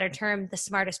lack of better term, the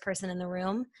smartest person in the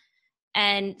room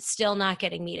and still not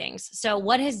getting meetings. So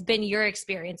what has been your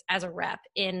experience as a rep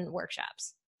in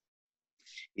workshops?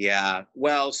 Yeah.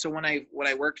 Well, so when I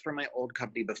worked for my old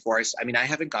company before, I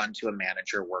haven't gone to a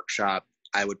manager workshop,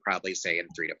 I would probably say, in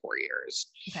 3 to 4 years.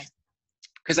 Okay.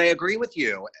 Because I agree with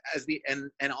you,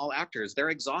 and all actors, they're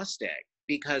exhausting,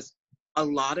 because a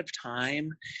lot of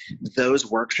time those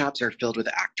workshops are filled with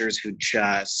actors who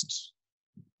just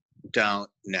don't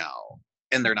know,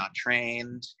 and they're not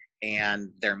trained, and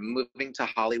they're moving to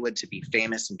Hollywood to be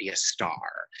famous and be a star.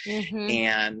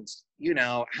 And,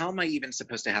 how am I even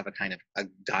supposed to have a kind of a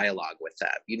dialogue with them?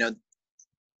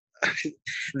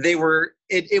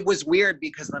 It was weird,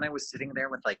 because then I was sitting there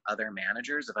with, like, other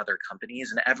managers of other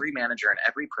companies, and every manager and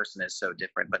every person is so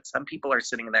different. But some people are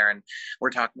sitting there and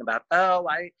we're talking about,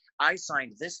 I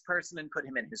signed this person and put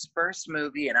him in his first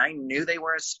movie, and I knew they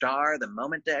were a star the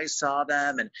moment that I saw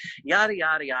them, and yada,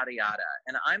 yada, yada, yada.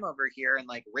 And I'm over here in,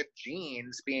 like, ripped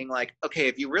jeans being like, okay,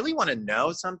 if you really want to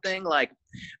know something, like,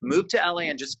 move to LA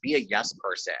and just be a yes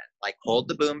person. Like, hold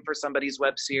the boom for somebody's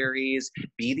web series,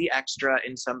 be the extra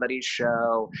in somebody's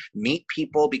show, meet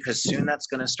people, because soon that's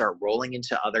going to start rolling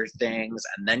into other things,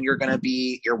 and then your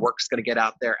work's going to get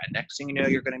out there, and next thing you know,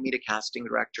 you're going to meet a casting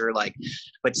director. Like,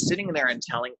 but sitting there and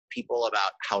telling people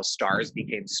about how stars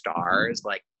became stars,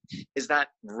 like, is that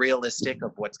realistic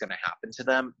of what's going to happen to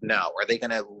them? No. Are they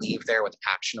going to leave there with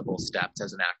actionable steps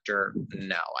as an actor?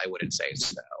 No, I wouldn't say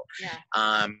so.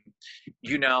 Yeah.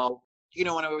 You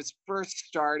know, when I was first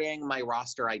starting my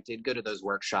roster, I did go to those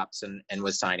workshops and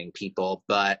was signing people,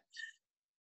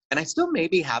 and I still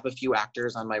maybe have a few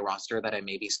actors on my roster that I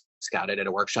maybe scouted at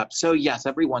a workshop. So yes,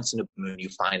 every once in a blue moon, you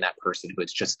find that person who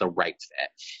is just the right fit.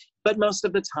 But most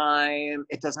of the time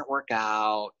it doesn't work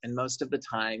out. And most of the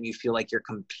time you feel like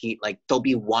like there'll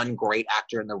be one great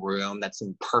actor in the room that's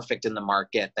perfect in the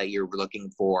market that you're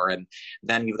looking for. And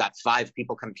then you've got 5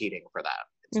 people competing for that.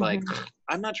 It's like,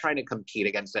 I'm not trying to compete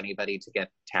against anybody to get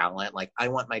talent. Like, I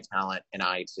want my talent and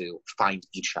I to find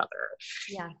each other.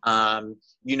 Yeah.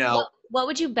 You know, what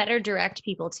would you better direct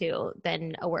people to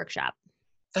than a workshop?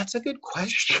 that's a good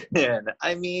question.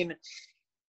 I mean,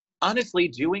 honestly,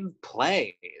 doing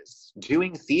plays,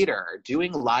 doing theater,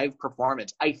 doing live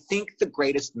performance. I think the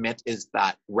greatest myth is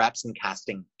that reps and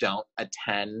casting don't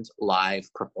attend live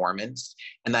performance,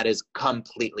 and that is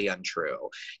completely untrue.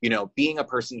 You know, being a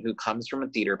person who comes from a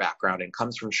theater background and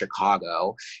comes from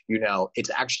Chicago, you know,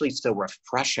 it's actually so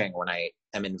refreshing when I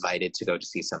am invited to go to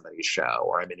see somebody's show,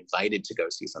 or I'm invited to go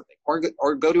see something,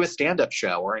 or go to a stand-up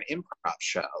show or an improv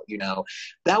show. You know,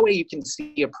 that way you can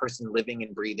see a person living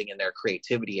and breathing in their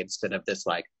creativity instead of this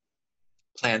like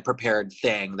plan prepared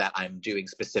thing that I'm doing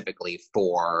specifically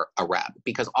for a rep.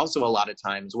 Because also a lot of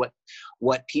times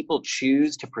what people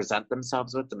choose to present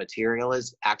themselves with, the material,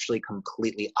 is actually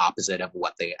completely opposite of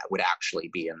what they would actually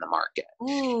be in the market.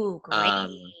 Ooh, great.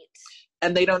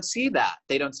 And they don't see that.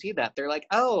 They're like,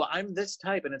 oh, I'm this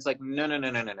type. And it's like, no.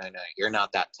 You're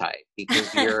not that type,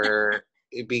 because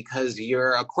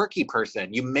you're a quirky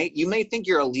person. You may think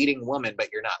you're a leading woman, but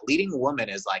you're not. Leading woman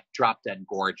is like drop dead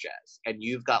gorgeous, and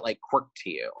you've got like quirk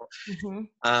to you.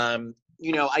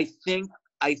 You know, I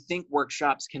think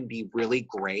workshops can be really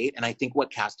great, and I think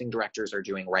what casting directors are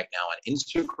doing right now on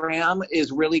Instagram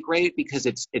is really great, because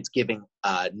it's giving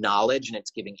knowledge and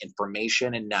it's giving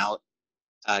information, and now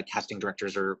casting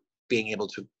directors are being able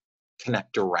to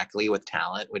connect directly with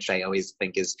talent, which I always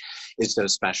think is so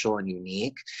special and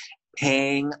unique.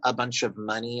 Paying a bunch of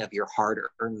money, of your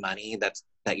hard-earned money,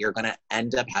 that you're going to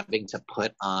end up having to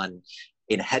put on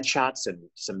in headshots and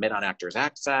submit on Actors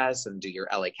Access and do your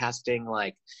LA casting,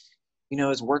 like, you know,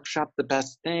 is workshop the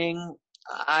best thing?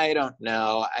 I don't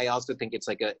know. I also think it's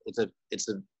like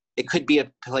it could be a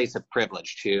place of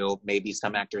privilege too. Maybe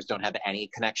some actors don't have any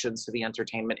connections to the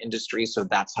entertainment industry, so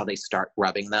that's how they start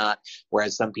rubbing that.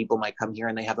 Whereas some people might come here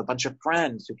and they have a bunch of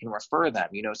friends who can refer them.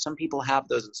 You know, some people have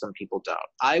those and some people don't.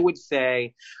 I would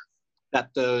say that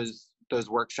those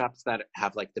workshops that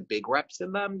have like the big reps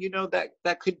in them, you know,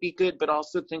 that could be good, but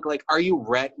also think like, are you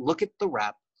ready? Look at the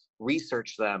rep,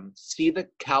 research them, see the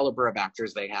caliber of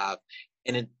actors they have,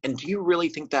 and do you really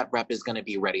think that rep is going to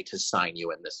be ready to sign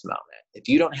you in this moment? If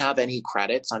you don't have any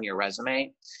credits on your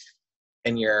resume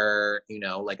and you're, you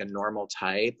know, like a normal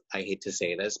type, I hate to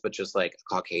say this, but just like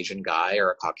a Caucasian guy or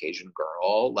a Caucasian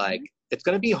girl, like it's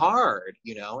going to be hard,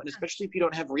 you know, and especially if you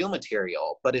don't have real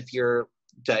material. But if you're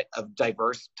a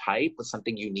diverse type with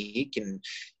something unique, and,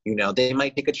 you know, they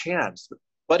might take a chance.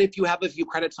 But if you have a few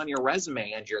credits on your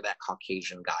resume and you're that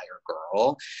Caucasian guy or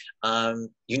girl,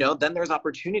 you know, then there's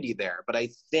opportunity there. But I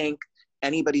think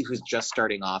anybody who's just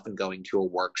starting off and going to a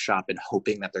workshop and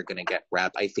hoping that they're going to get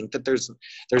rep, I think that there's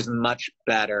much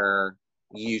better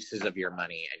uses of your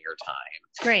money and your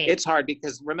time. Great. It's hard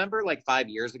because remember like 5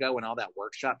 years ago when all that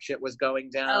workshop shit was going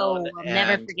down? Oh, we'll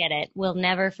never forget it. We'll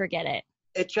never forget it.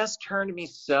 It just turned me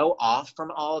so off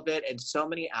from all of it. And so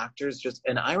many actors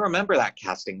and I remember that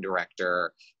casting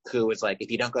director who was like, if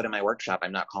you don't go to my workshop,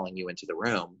 I'm not calling you into the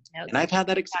room. Okay. And I've had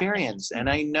that experience and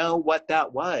I know what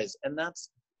that was. And that's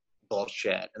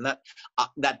bullshit. And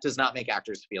that does not make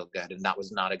actors feel good. And that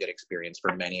was not a good experience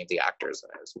for many of the actors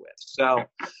that I was with. So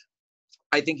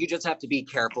I think you just have to be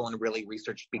careful and really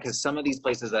research, because some of these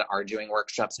places that are doing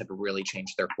workshops have really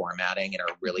changed their formatting and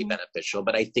are really beneficial.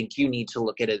 But I think you need to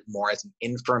look at it more as an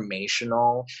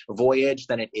informational voyage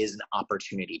than it is an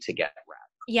opportunity to get rep.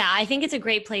 Yeah, I think it's a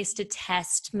great place to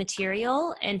test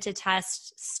material and to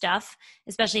test stuff,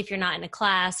 especially if you're not in a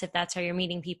class, if that's how you're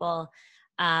meeting people.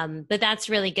 But that's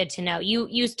really good to know.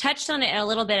 You touched on it a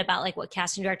little bit about like what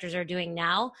casting directors are doing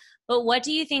now, but what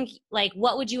do you think, like,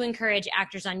 what would you encourage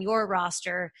actors on your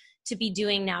roster to be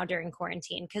doing now during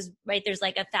quarantine? Because, right, there's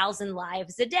like 1,000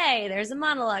 lives a day. There's a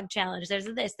monologue challenge. There's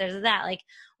a this, there's a that. Like,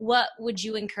 what would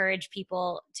you encourage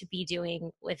people to be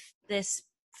doing with this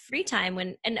free time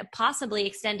and possibly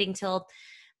extending till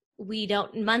we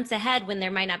don't months ahead when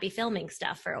there might not be filming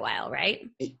stuff for a while, right?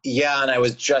 Yeah, and I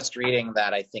was just reading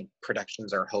that I think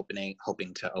productions are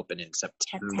hoping to open in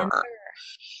September. September.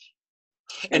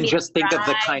 It's gonna And be a just think of the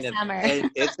dry kind of, summer.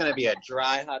 it's going to be a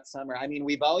dry, hot summer. I mean,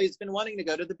 we've always been wanting to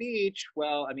go to the beach.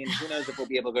 Well, I mean, who knows if we'll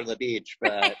be able to go to the beach,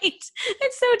 Right. but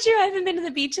It's so true. I haven't been to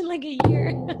the beach in like a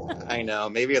year. I know,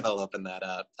 maybe they'll open that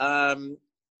up. I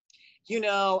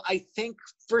think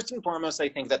first and foremost, I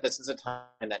think that this is a time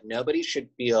that nobody should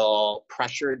feel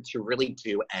pressured to really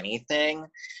do anything.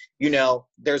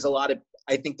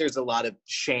 I think there's a lot of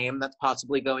shame that's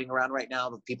possibly going around right now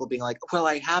of people being like, well,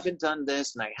 I haven't done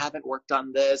this and I haven't worked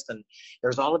on this. And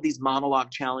there's all of these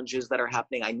monologue challenges that are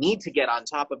happening. I need to get on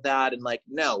top of that. And like,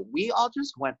 no, we all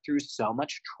just went through so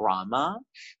much trauma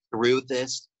through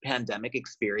this pandemic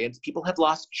experience. People have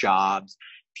lost jobs.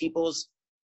 People's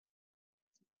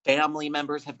family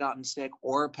members have gotten sick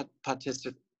or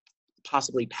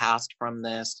possibly passed from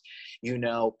this.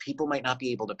 People might not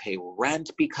be able to pay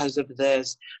rent because of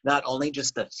this. Not only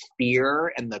just the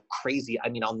fear and the crazy, I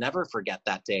mean, I'll never forget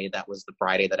that day. That was the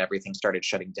Friday that everything started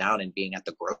shutting down, and being at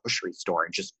the grocery store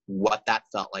and just what that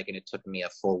felt like. And it took me a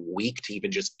full week to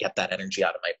even just get that energy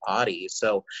out of my body.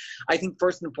 So I think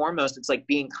first and foremost, it's like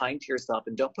being kind to yourself,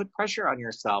 and don't put pressure on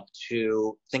yourself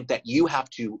to think that you have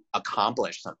to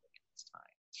accomplish something.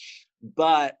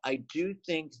 But I do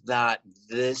think that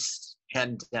this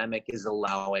pandemic is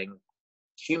allowing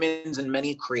humans and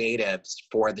many creatives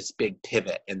for this big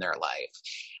pivot in their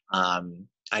life.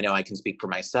 I know I can speak for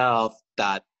myself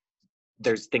that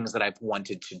there's things that I've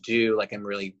wanted to do. Like, I'm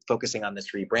really focusing on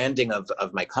this rebranding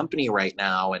of my company right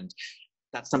now. And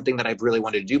that's something that I've really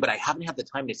wanted to do, but I haven't had the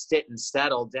time to sit and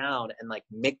settle down and like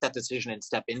make that decision and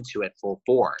step into it full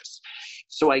force.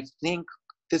 So I think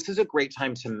this is a great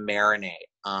time to marinate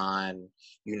on,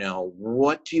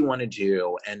 what do you want to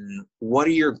do and what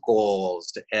are your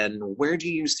goals and where do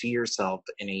you see yourself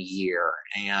in a year?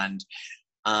 And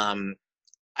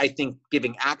I think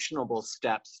giving actionable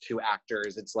steps to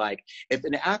actors, it's like, if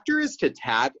an actor is to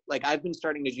tag, like I've been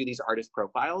starting to do these artist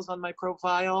profiles on my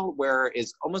profile, where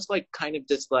it's almost like kind of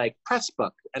this like press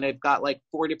book. And I've got like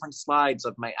 4 different slides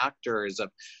of my actors, of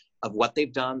what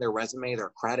they've done, their resume,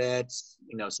 their credits,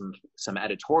 some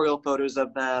editorial photos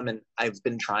of them. And I've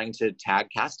been trying to tag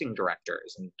casting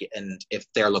directors, and if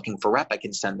they're looking for rep, I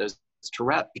can send those to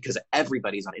rep, because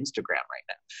everybody's on Instagram right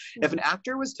now. Mm-hmm. If an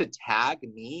actor was to tag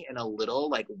me in a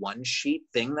little like one sheet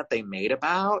thing that they made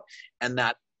about, and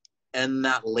that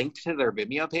link to their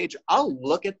Vimeo page, I'll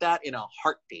look at that in a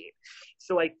heartbeat.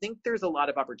 So I think there's a lot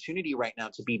of opportunity right now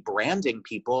to be branding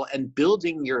people and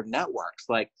building your networks.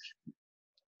 Like,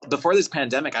 before this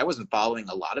pandemic, I wasn't following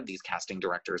a lot of these casting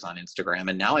directors on Instagram,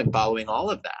 and now I'm following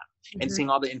all of them and seeing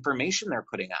all the information they're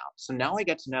putting out. So now I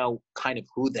get to know kind of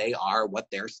who they are, what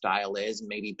their style is, and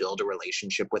maybe build a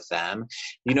relationship with them.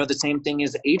 The same thing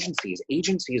is agencies.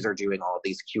 Agencies are doing all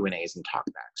these Q&As and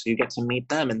talkbacks. So you get to meet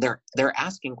them, and they're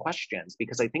asking questions,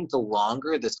 because I think the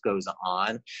longer this goes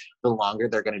on, the longer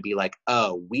they're going to be like,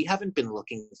 oh, we haven't been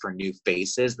looking for new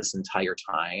faces this entire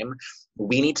time.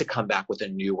 We need to come back with a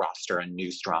new roster, a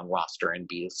new strong roster, and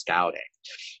be scouting.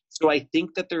 So I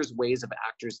think that there's ways of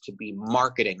actors to be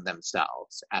marketing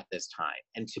themselves at this time,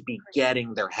 and to be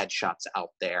getting their headshots out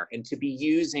there, and to be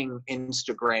using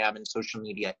Instagram and social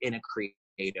media in a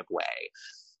creative way.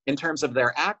 In terms of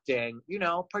their acting,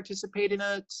 participate in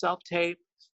a self-tape,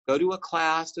 go to a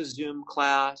class, a Zoom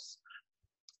class.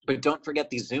 But don't forget,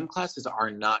 these Zoom classes are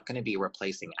not going to be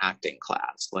replacing acting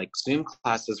class. Like, Zoom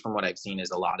classes, from what I've seen,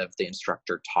 is a lot of the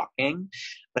instructor talking,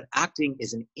 but acting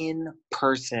is an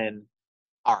in-person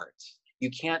art. You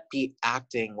can't be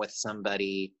acting with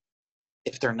somebody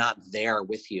if they're not there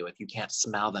with you, if you can't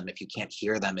smell them, if you can't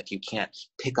hear them, if you can't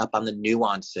pick up on the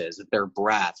nuances of their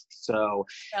breath. So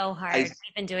hard. I've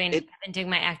been doing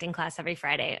my acting class every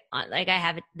Friday. Like, I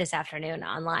have it this afternoon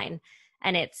online,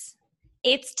 and it's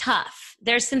tough.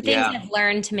 There's some things I've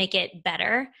learned to make it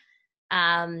better.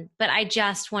 But I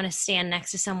just want to stand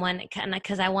next to someone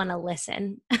because I want to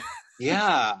listen.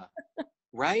 Yeah.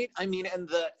 Right. I mean, and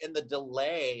the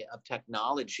delay of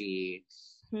technology,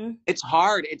 it's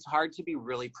hard. It's hard to be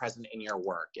really present in your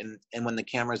work. And when the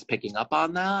camera's picking up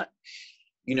on that,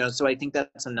 so I think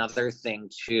that's another thing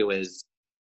too, is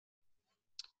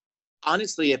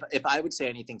honestly, if I would say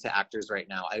anything to actors right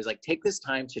now, I was like, take this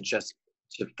time to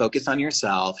focus on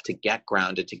yourself, to get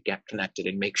grounded, to get connected,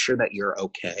 and make sure that you're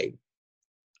okay.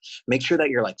 Make sure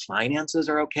that your finances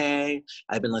are okay.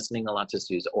 I've been listening a lot to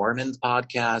Suze Orman's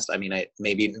podcast. I mean,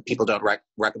 maybe people don't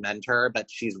recommend her, but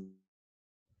she's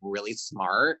really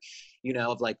smart, you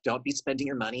know, of like, don't be spending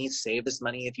your money, save this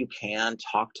money if you can,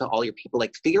 talk to all your people,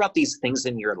 like figure out these things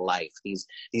in your life, these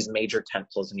major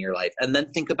tentpoles in your life, and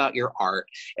then think about your art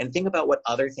and think about what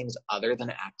other things other than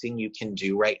acting you can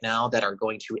do right now that are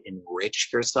going to enrich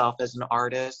yourself as an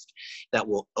artist, that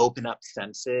will open up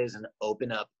senses and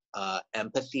open up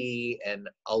empathy and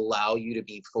allow you to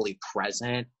be fully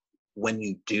present when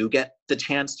you do get the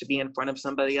chance to be in front of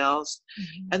somebody else.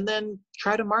 And then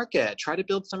try to market, try to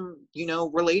build some, you know,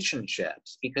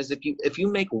 relationships, because if you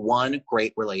make one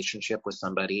great relationship with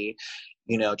somebody,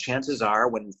 you know, chances are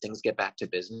when things get back to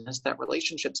business, that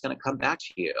relationship's going to come back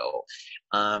to you.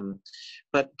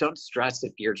 But don't stress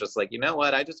if you're just like, you know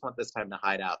what, I just want this time to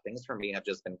hide out. Things for me have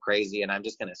just been crazy and I'm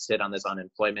just going to sit on this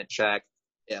unemployment check,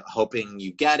 hoping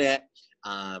you get it.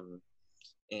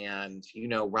 And, you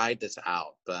know, ride this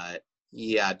out. But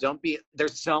yeah,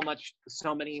 there's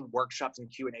so many workshops and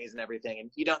Q&As and everything,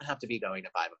 and you don't have to be going to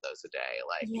 5 of those a day.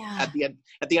 Like at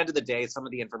the end of the day, some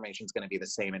of the information is going to be the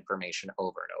same information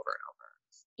over and over and over.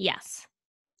 Yes.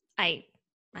 I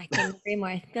couldn't agree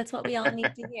more. That's what we all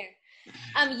need to hear.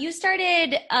 You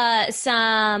started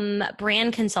some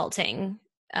brand consulting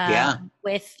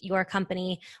with your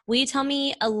company. Will you tell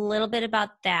me a little bit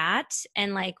about that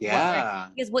and like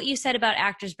because what you said about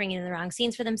actors bringing in the wrong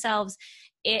scenes for themselves,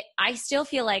 I still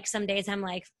feel like some days I'm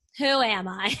like, who am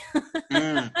I?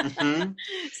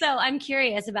 So I'm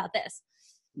curious about this.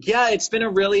 Yeah, it's been a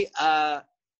really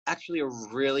actually a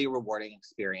really rewarding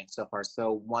experience so far.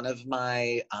 So one of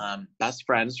my best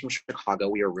friends from Chicago,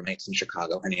 we were roommates in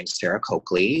Chicago, her name's Sarah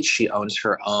Coakley. She owns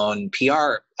her own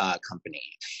PR company.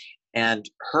 And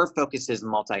her focus is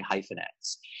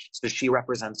multi-hyphenates. So she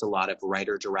represents a lot of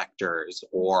writer-directors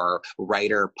or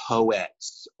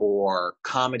writer-poets or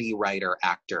comedy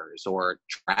writer-actors or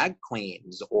drag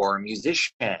queens or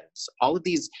musicians, all of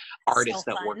these artists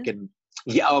that work in...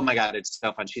 Yeah, oh my God, it's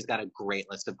so fun. She's got a great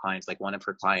list of clients. Like one of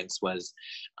her clients was,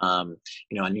 you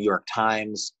know, a New York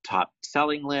Times top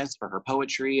selling list for her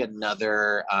poetry.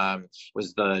 Another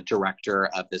was the director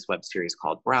of this web series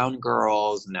called Brown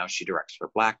Girls. Now she directs for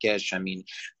Blackish. I mean,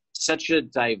 such a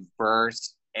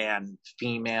diverse and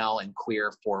female and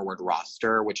queer forward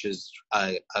roster, which is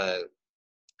a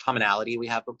commonality we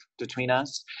have between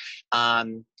us.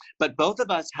 But both of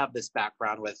us have this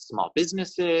background with small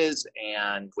businesses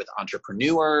and with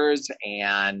entrepreneurs.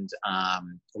 And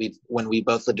when we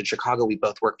both lived in Chicago, we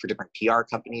both worked for different PR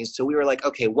companies. So we were like,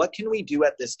 okay, what can we do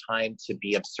at this time to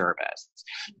be of service?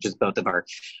 Just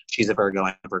she's a Virgo,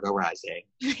 I'm a Virgo rising.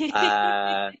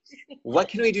 What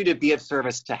can we do to be of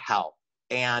service to help?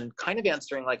 And kind of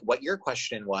answering like what your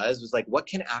question was like, what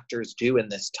can actors do in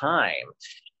this time?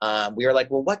 We were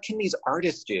like, well, what can these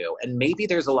artists do? And maybe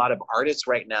there's a lot of artists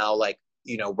right now, like,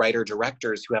 you know, writer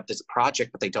directors who have this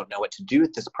project, but they don't know what to do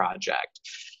with this project.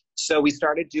 So we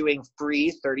started doing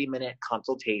free 30-minute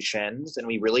consultations, and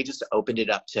we really just opened it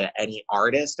up to any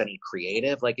artist, any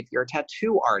creative. Like if you're a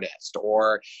tattoo artist,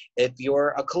 or if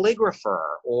you're a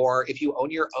calligrapher, or if you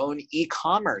own your own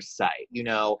e-commerce site, you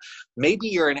know, maybe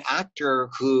you're an actor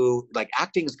who like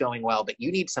acting's going well, but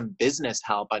you need some business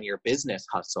help on your business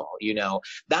hustle. You know,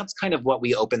 that's kind of what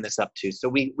we opened this up to. So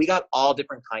we got all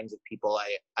different kinds of people.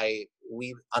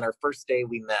 We on our first day,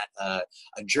 we met a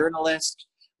journalist.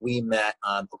 We met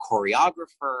a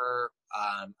choreographer.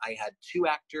 I had 2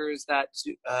 actors that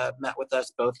met with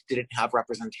us. Both didn't have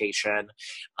representation,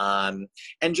 and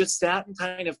just sat and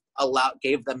kind of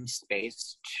gave them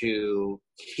space to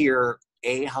hear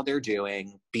A, how they're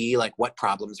doing, B, like what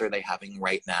problems are they having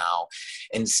right now,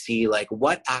 and C, like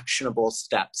what actionable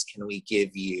steps can we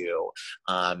give you?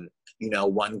 You know,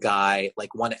 one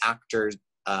actor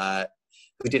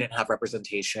who didn't have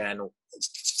representation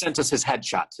sent us his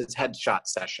headshot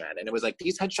session. And it was like,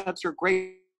 these headshots are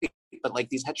great, but like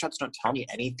these headshots don't tell me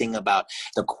anything about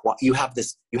you have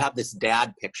this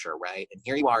dad picture, right? And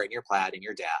here you are in your plaid and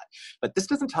your dad, but this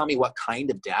doesn't tell me what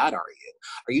kind of dad are you?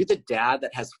 Are you the dad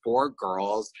that has 4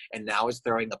 girls and now is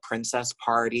throwing a princess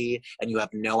party and you have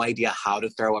no idea how to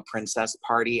throw a princess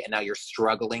party and now you're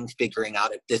struggling figuring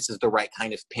out if this is the right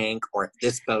kind of pink or if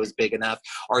this bow is big enough?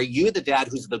 Or are you the dad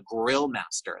who's the grill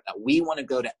master that we want to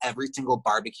go to every single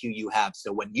barbecue you have,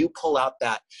 so when you pull out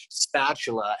that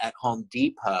spatula at Home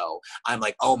Depot, I'm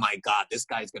like, oh my God, this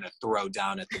guy's gonna throw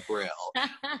down at the grill?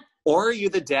 Or are you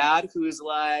the dad who's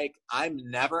like, I'm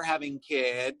never having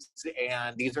kids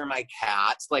and these are my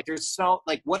cats? Like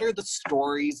what are the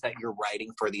stories that you're writing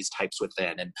for these types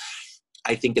within? And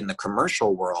I think in the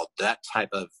commercial world, that type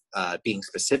of being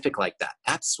specific like that,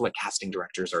 that's what casting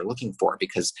directors are looking for,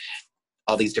 because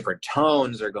all these different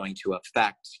tones are going to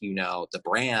affect, you know, the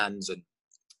brands.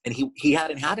 And he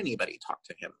hadn't had anybody talk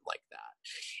to him like that.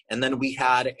 And then we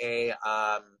had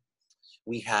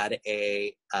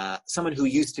someone who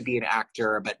used to be an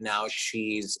actor, but now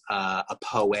she's a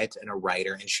poet and a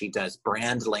writer, and she does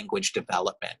brand language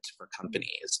development for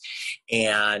companies.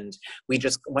 And we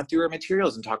just went through her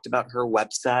materials and talked about her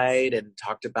website and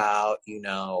talked about,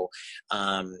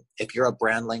 if you're a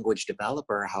brand language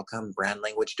developer, how come brand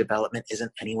language development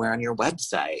isn't anywhere on your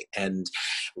website? And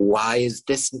why is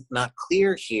this not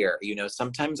clear here?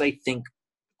 Sometimes I think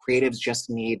creatives just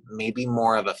need maybe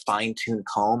more of a fine-tuned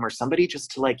comb, or somebody just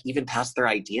to like even pass their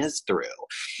ideas through.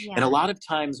 Yeah. And a lot of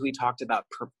times we talked about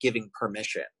giving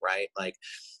permission, right? Like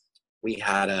we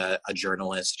had a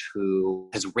journalist who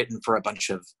has written for a bunch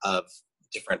of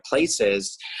different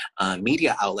places,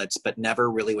 media outlets, but never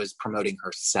really was promoting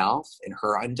herself in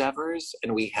her endeavors.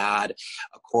 And we had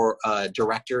a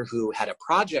director who had a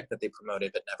project that they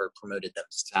promoted, but never promoted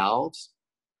themselves.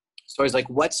 So I was like,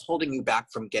 what's holding you back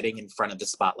from getting in front of the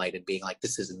spotlight and being like,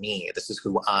 this is me, this is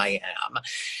who I am?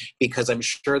 Because I'm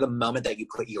sure the moment that you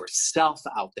put yourself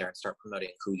out there and start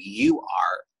promoting who you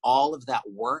are, all of that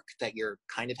work that you're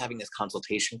kind of having this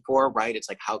consultation for, right? It's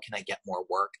like, how can I get more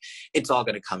work? It's all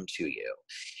going to come to you.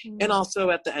 Mm-hmm. And also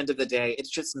at the end of the day,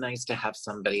 it's just nice to have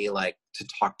somebody like to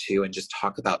talk to and just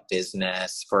talk about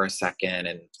business for a second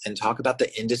and talk about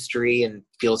the industry and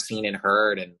feel seen and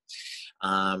heard. And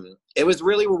it was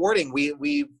really rewarding.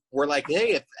 We were like,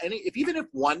 hey, if even if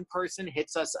one person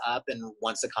hits us up and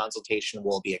wants a consultation,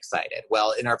 we'll be excited.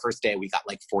 Well, in our first day, we got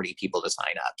like 40 people to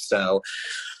sign up. So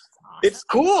it's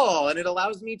cool. And it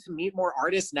allows me to meet more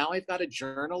artists. Now I've got a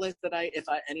journalist that if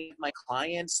any of my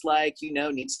clients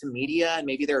needs some media and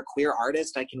maybe they're a queer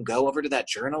artist, I can go over to that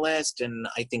journalist. And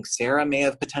I think Sarah may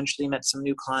have potentially met some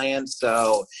new clients.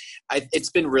 So it's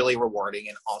been really rewarding.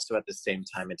 And also at the same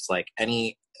time, it's like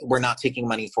we're not taking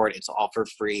money for it. It's all for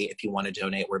free. If you want to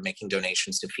donate, we're making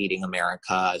donations to Feeding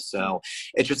America. So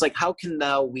it's just like, how can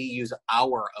now we use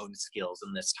our own skills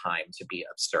in this time to be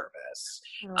of service?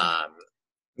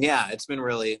 Yeah, it's been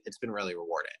really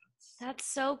rewarding. That's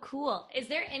so cool. Is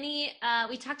there any,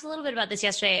 we talked a little bit about this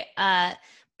yesterday, and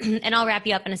I'll wrap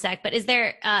you up in a sec, but is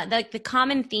there the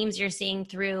common themes you're seeing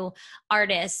through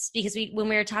artists? Because when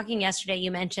we were talking yesterday, you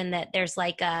mentioned that there's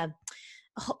like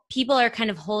people are kind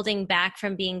of holding back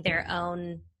from being their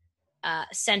own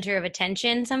center of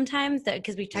attention sometimes,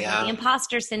 because we talked about the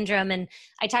imposter syndrome, and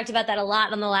I talked about that a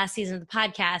lot on the last season of the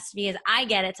podcast, because I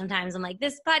get it sometimes. I'm like,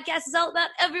 this podcast is all about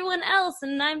everyone else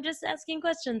and I'm just asking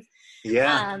questions.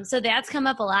 So that's come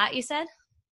up a lot, you said?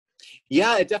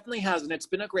 Yeah, it definitely has. And it's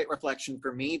been a great reflection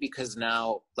for me, because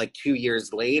now, like 2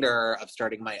 years later of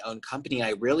starting my own company,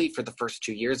 I really, for the first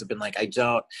 2 years, have been like,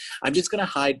 I'm just going to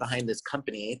hide behind this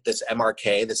company, this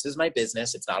MRK. This is my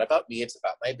business. It's not about me. It's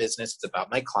about my business. It's about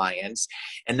my clients.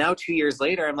 And now 2 years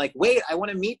later, I'm like, wait, I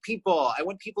want to meet people. I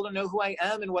want people to know who I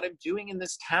am and what I'm doing in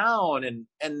this town.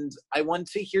 And I want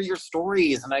to hear your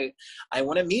stories. And I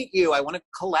want to meet you. I want to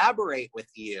collaborate with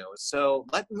you. So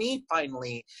let me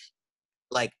finally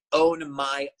own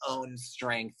my own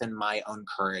strength and my own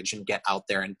courage and get out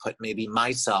there and put maybe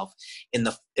myself in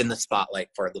the spotlight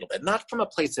for a little bit, not from a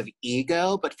place of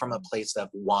ego, but from a place of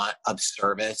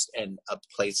service and a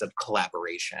place of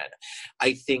collaboration.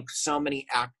 I think so many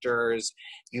actors,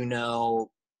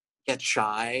 get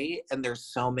shy, and there's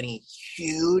so many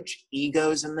huge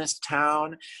egos in this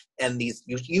town, and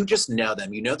you just know them.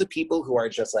 The people who are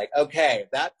just like, okay,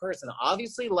 that person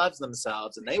obviously loves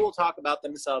themselves and they will talk about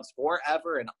themselves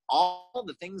forever and all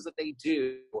the things that they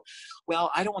do.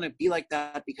 Well, I don't want to be like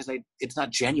that, because it's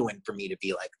not genuine for me to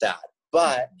be like that,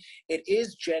 but it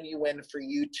is genuine for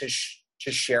you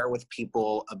to share with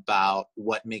people about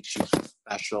what makes you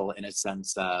special, in a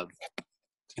sense of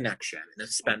connection, in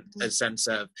a sense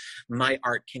of my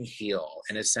art can heal,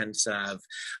 in a sense of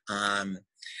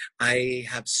I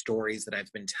have stories that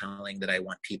I've been telling that I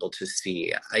want people to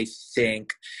see. I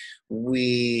think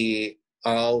we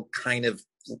all kind of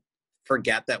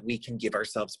forget that we can give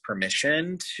ourselves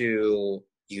permission to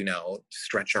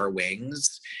stretch our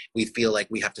wings. We feel like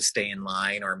we have to stay in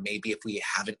line, or maybe if we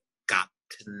haven't got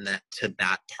to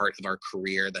that part of our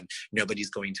career, then nobody's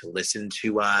going to listen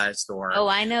to us.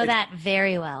 I know that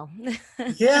very well.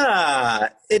 Yeah,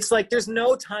 it's like there's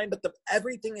no time, but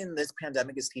everything in this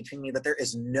pandemic is teaching me that there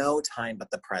is no time but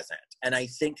the present. And I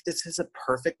think this is a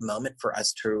perfect moment for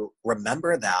us to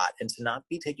remember that, and to not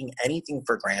be taking anything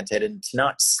for granted, and to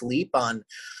not sleep on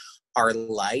our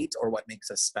light or what makes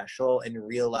us special, and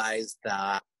realize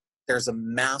that there's a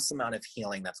mass amount of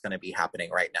healing that's going to be happening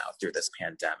right now through this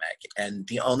pandemic. And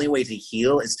the only way to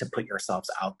heal is to put yourselves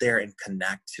out there and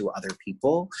connect to other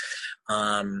people.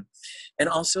 And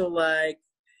also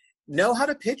know how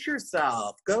to pitch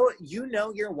yourself. Go, you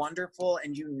know you're wonderful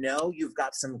and you know you've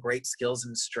got some great skills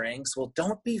and strengths. Well,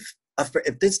 don't be afraid.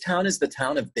 If this town is the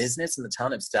town of business and the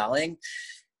town of selling,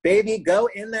 baby, go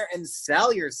in there and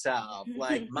sell yourself.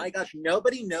 Like, my gosh,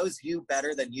 nobody knows you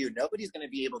better than you. Nobody's going to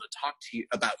be able to talk to you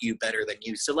about you better than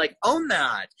you. So like, own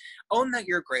that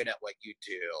you're great at what you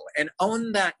do, and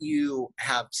own that you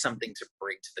have something to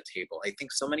bring to the table. I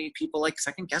think so many people like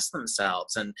second guess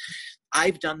themselves, and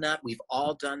I've done that. We've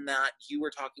all done that. You were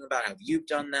talking about how you've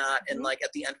done that. And like,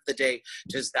 at the end of the day,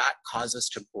 does that cause us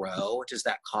to grow? Does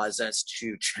that cause us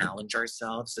to challenge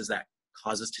ourselves? Does that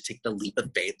cause us to take the leap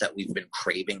of faith that we've been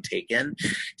craving taking?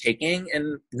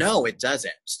 And no, it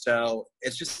doesn't. So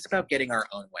it's just about getting our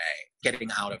own way, getting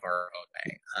out of our own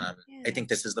way. I think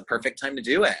this is the perfect time to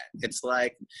do it. It's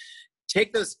like,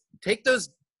 take those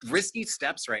risky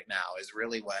steps right now is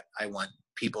really what I want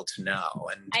people to know.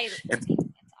 And it's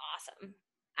awesome.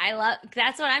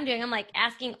 That's what I'm doing. I'm like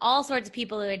asking all sorts of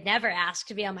people who had never asked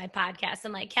to be on my podcast.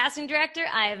 I'm like, casting director,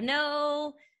 I have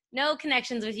no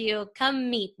connections with you. Come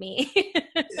meet me.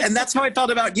 And that's how I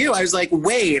felt about you. I was like,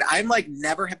 wait, I'm like,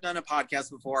 never have done a podcast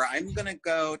before. I'm going to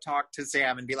go talk to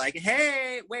Sam and be like,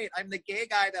 hey, wait, I'm the gay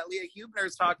guy that Leah Huebner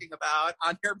is talking about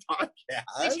on your podcast.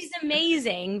 Which is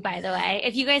amazing, by the way.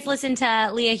 If you guys listen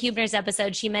to Leah Huebner's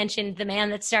episode, she mentioned the man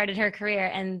that started her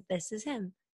career, and this is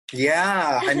him.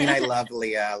 Yeah. I mean, I love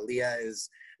Leah. Leah is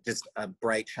just a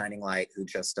bright, shining light who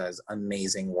just does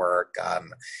amazing work.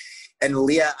 And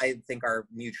Leah, I think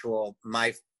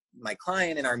my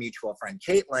client and our mutual friend,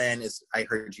 Caitlin, I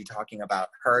heard you talking about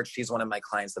her. She's one of my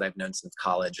clients that I've known since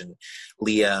college. And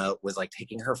Leah was like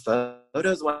taking her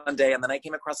photos one day. And then I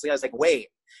came across Leah. I was like, wait,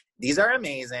 these are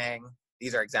amazing.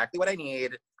 These are exactly what I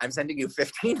need. I'm sending you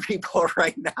 15 people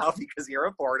right now because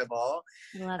you're affordable.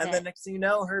 And then next thing you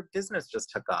know, her business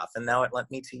just took off. And now it led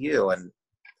me to you. And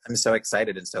I'm so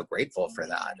excited and so grateful for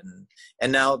that.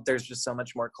 And now there's just so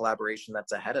much more collaboration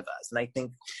that's ahead of us. And I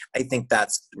think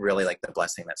that's really like the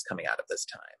blessing that's coming out of this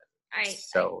time. I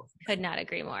could not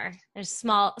agree more. There's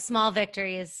small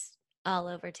victories all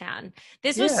over town.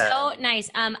 This was so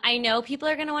nice. I know people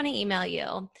are going to want to email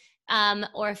you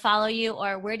or follow you,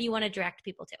 or where do you want to direct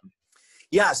people to?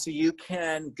 Yeah, so you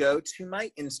can go to my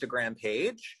Instagram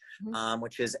page,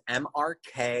 which is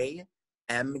MRK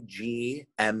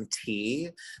MGMT,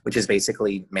 which is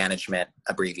basically management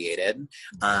abbreviated.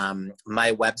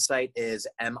 My website is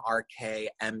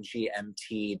mrkmgmt.co.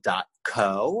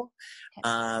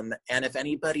 And if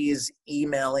anybody's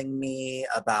emailing me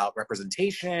about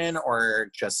representation or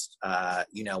just,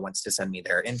 wants to send me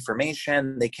their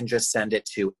information, they can just send it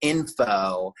to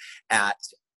info@mrkmgmt.co.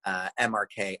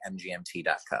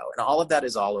 And all of that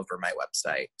is all over my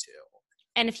website too.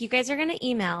 And if you guys are going to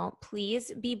email,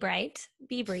 please be bright,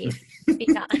 be brief, be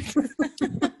kind.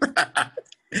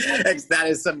 That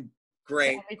is some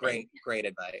great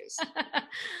advice.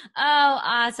 Oh,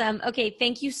 awesome. Okay.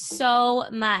 Thank you so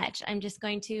much. I'm just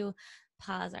going to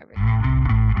pause our recording.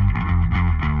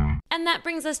 And that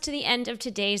brings us to the end of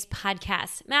today's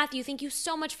podcast. Matthew, thank you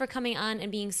so much for coming on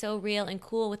and being so real and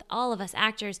cool with all of us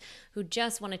actors who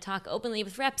just want to talk openly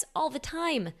with reps all the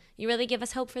time. You really give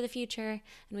us hope for the future,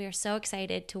 and we are so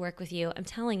excited to work with you. I'm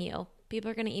telling you,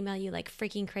 people are going to email you like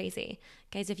freaking crazy.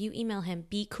 Guys, if you email him,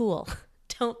 be cool.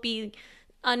 Don't be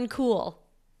uncool.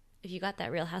 If you got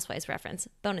that Real Housewives reference,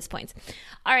 bonus points.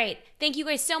 All right. Thank you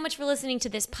guys so much for listening to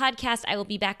this podcast. I will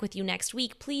be back with you next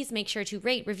week. Please make sure to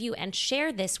rate, review, and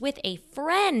share this with a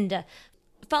friend.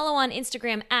 Follow on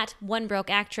Instagram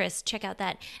 @OneBrokeActress. Check out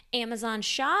that Amazon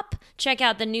shop. Check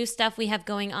out the new stuff we have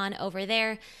going on over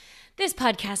there. This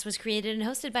podcast was created and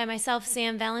hosted by myself,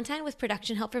 Sam Valentine, with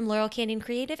production help from Laurel Canyon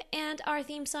Creative, and our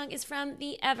theme song is from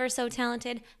the ever so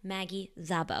talented Maggie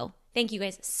Zabo. Thank you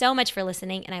guys so much for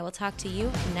listening, and I will talk to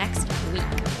you next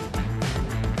week.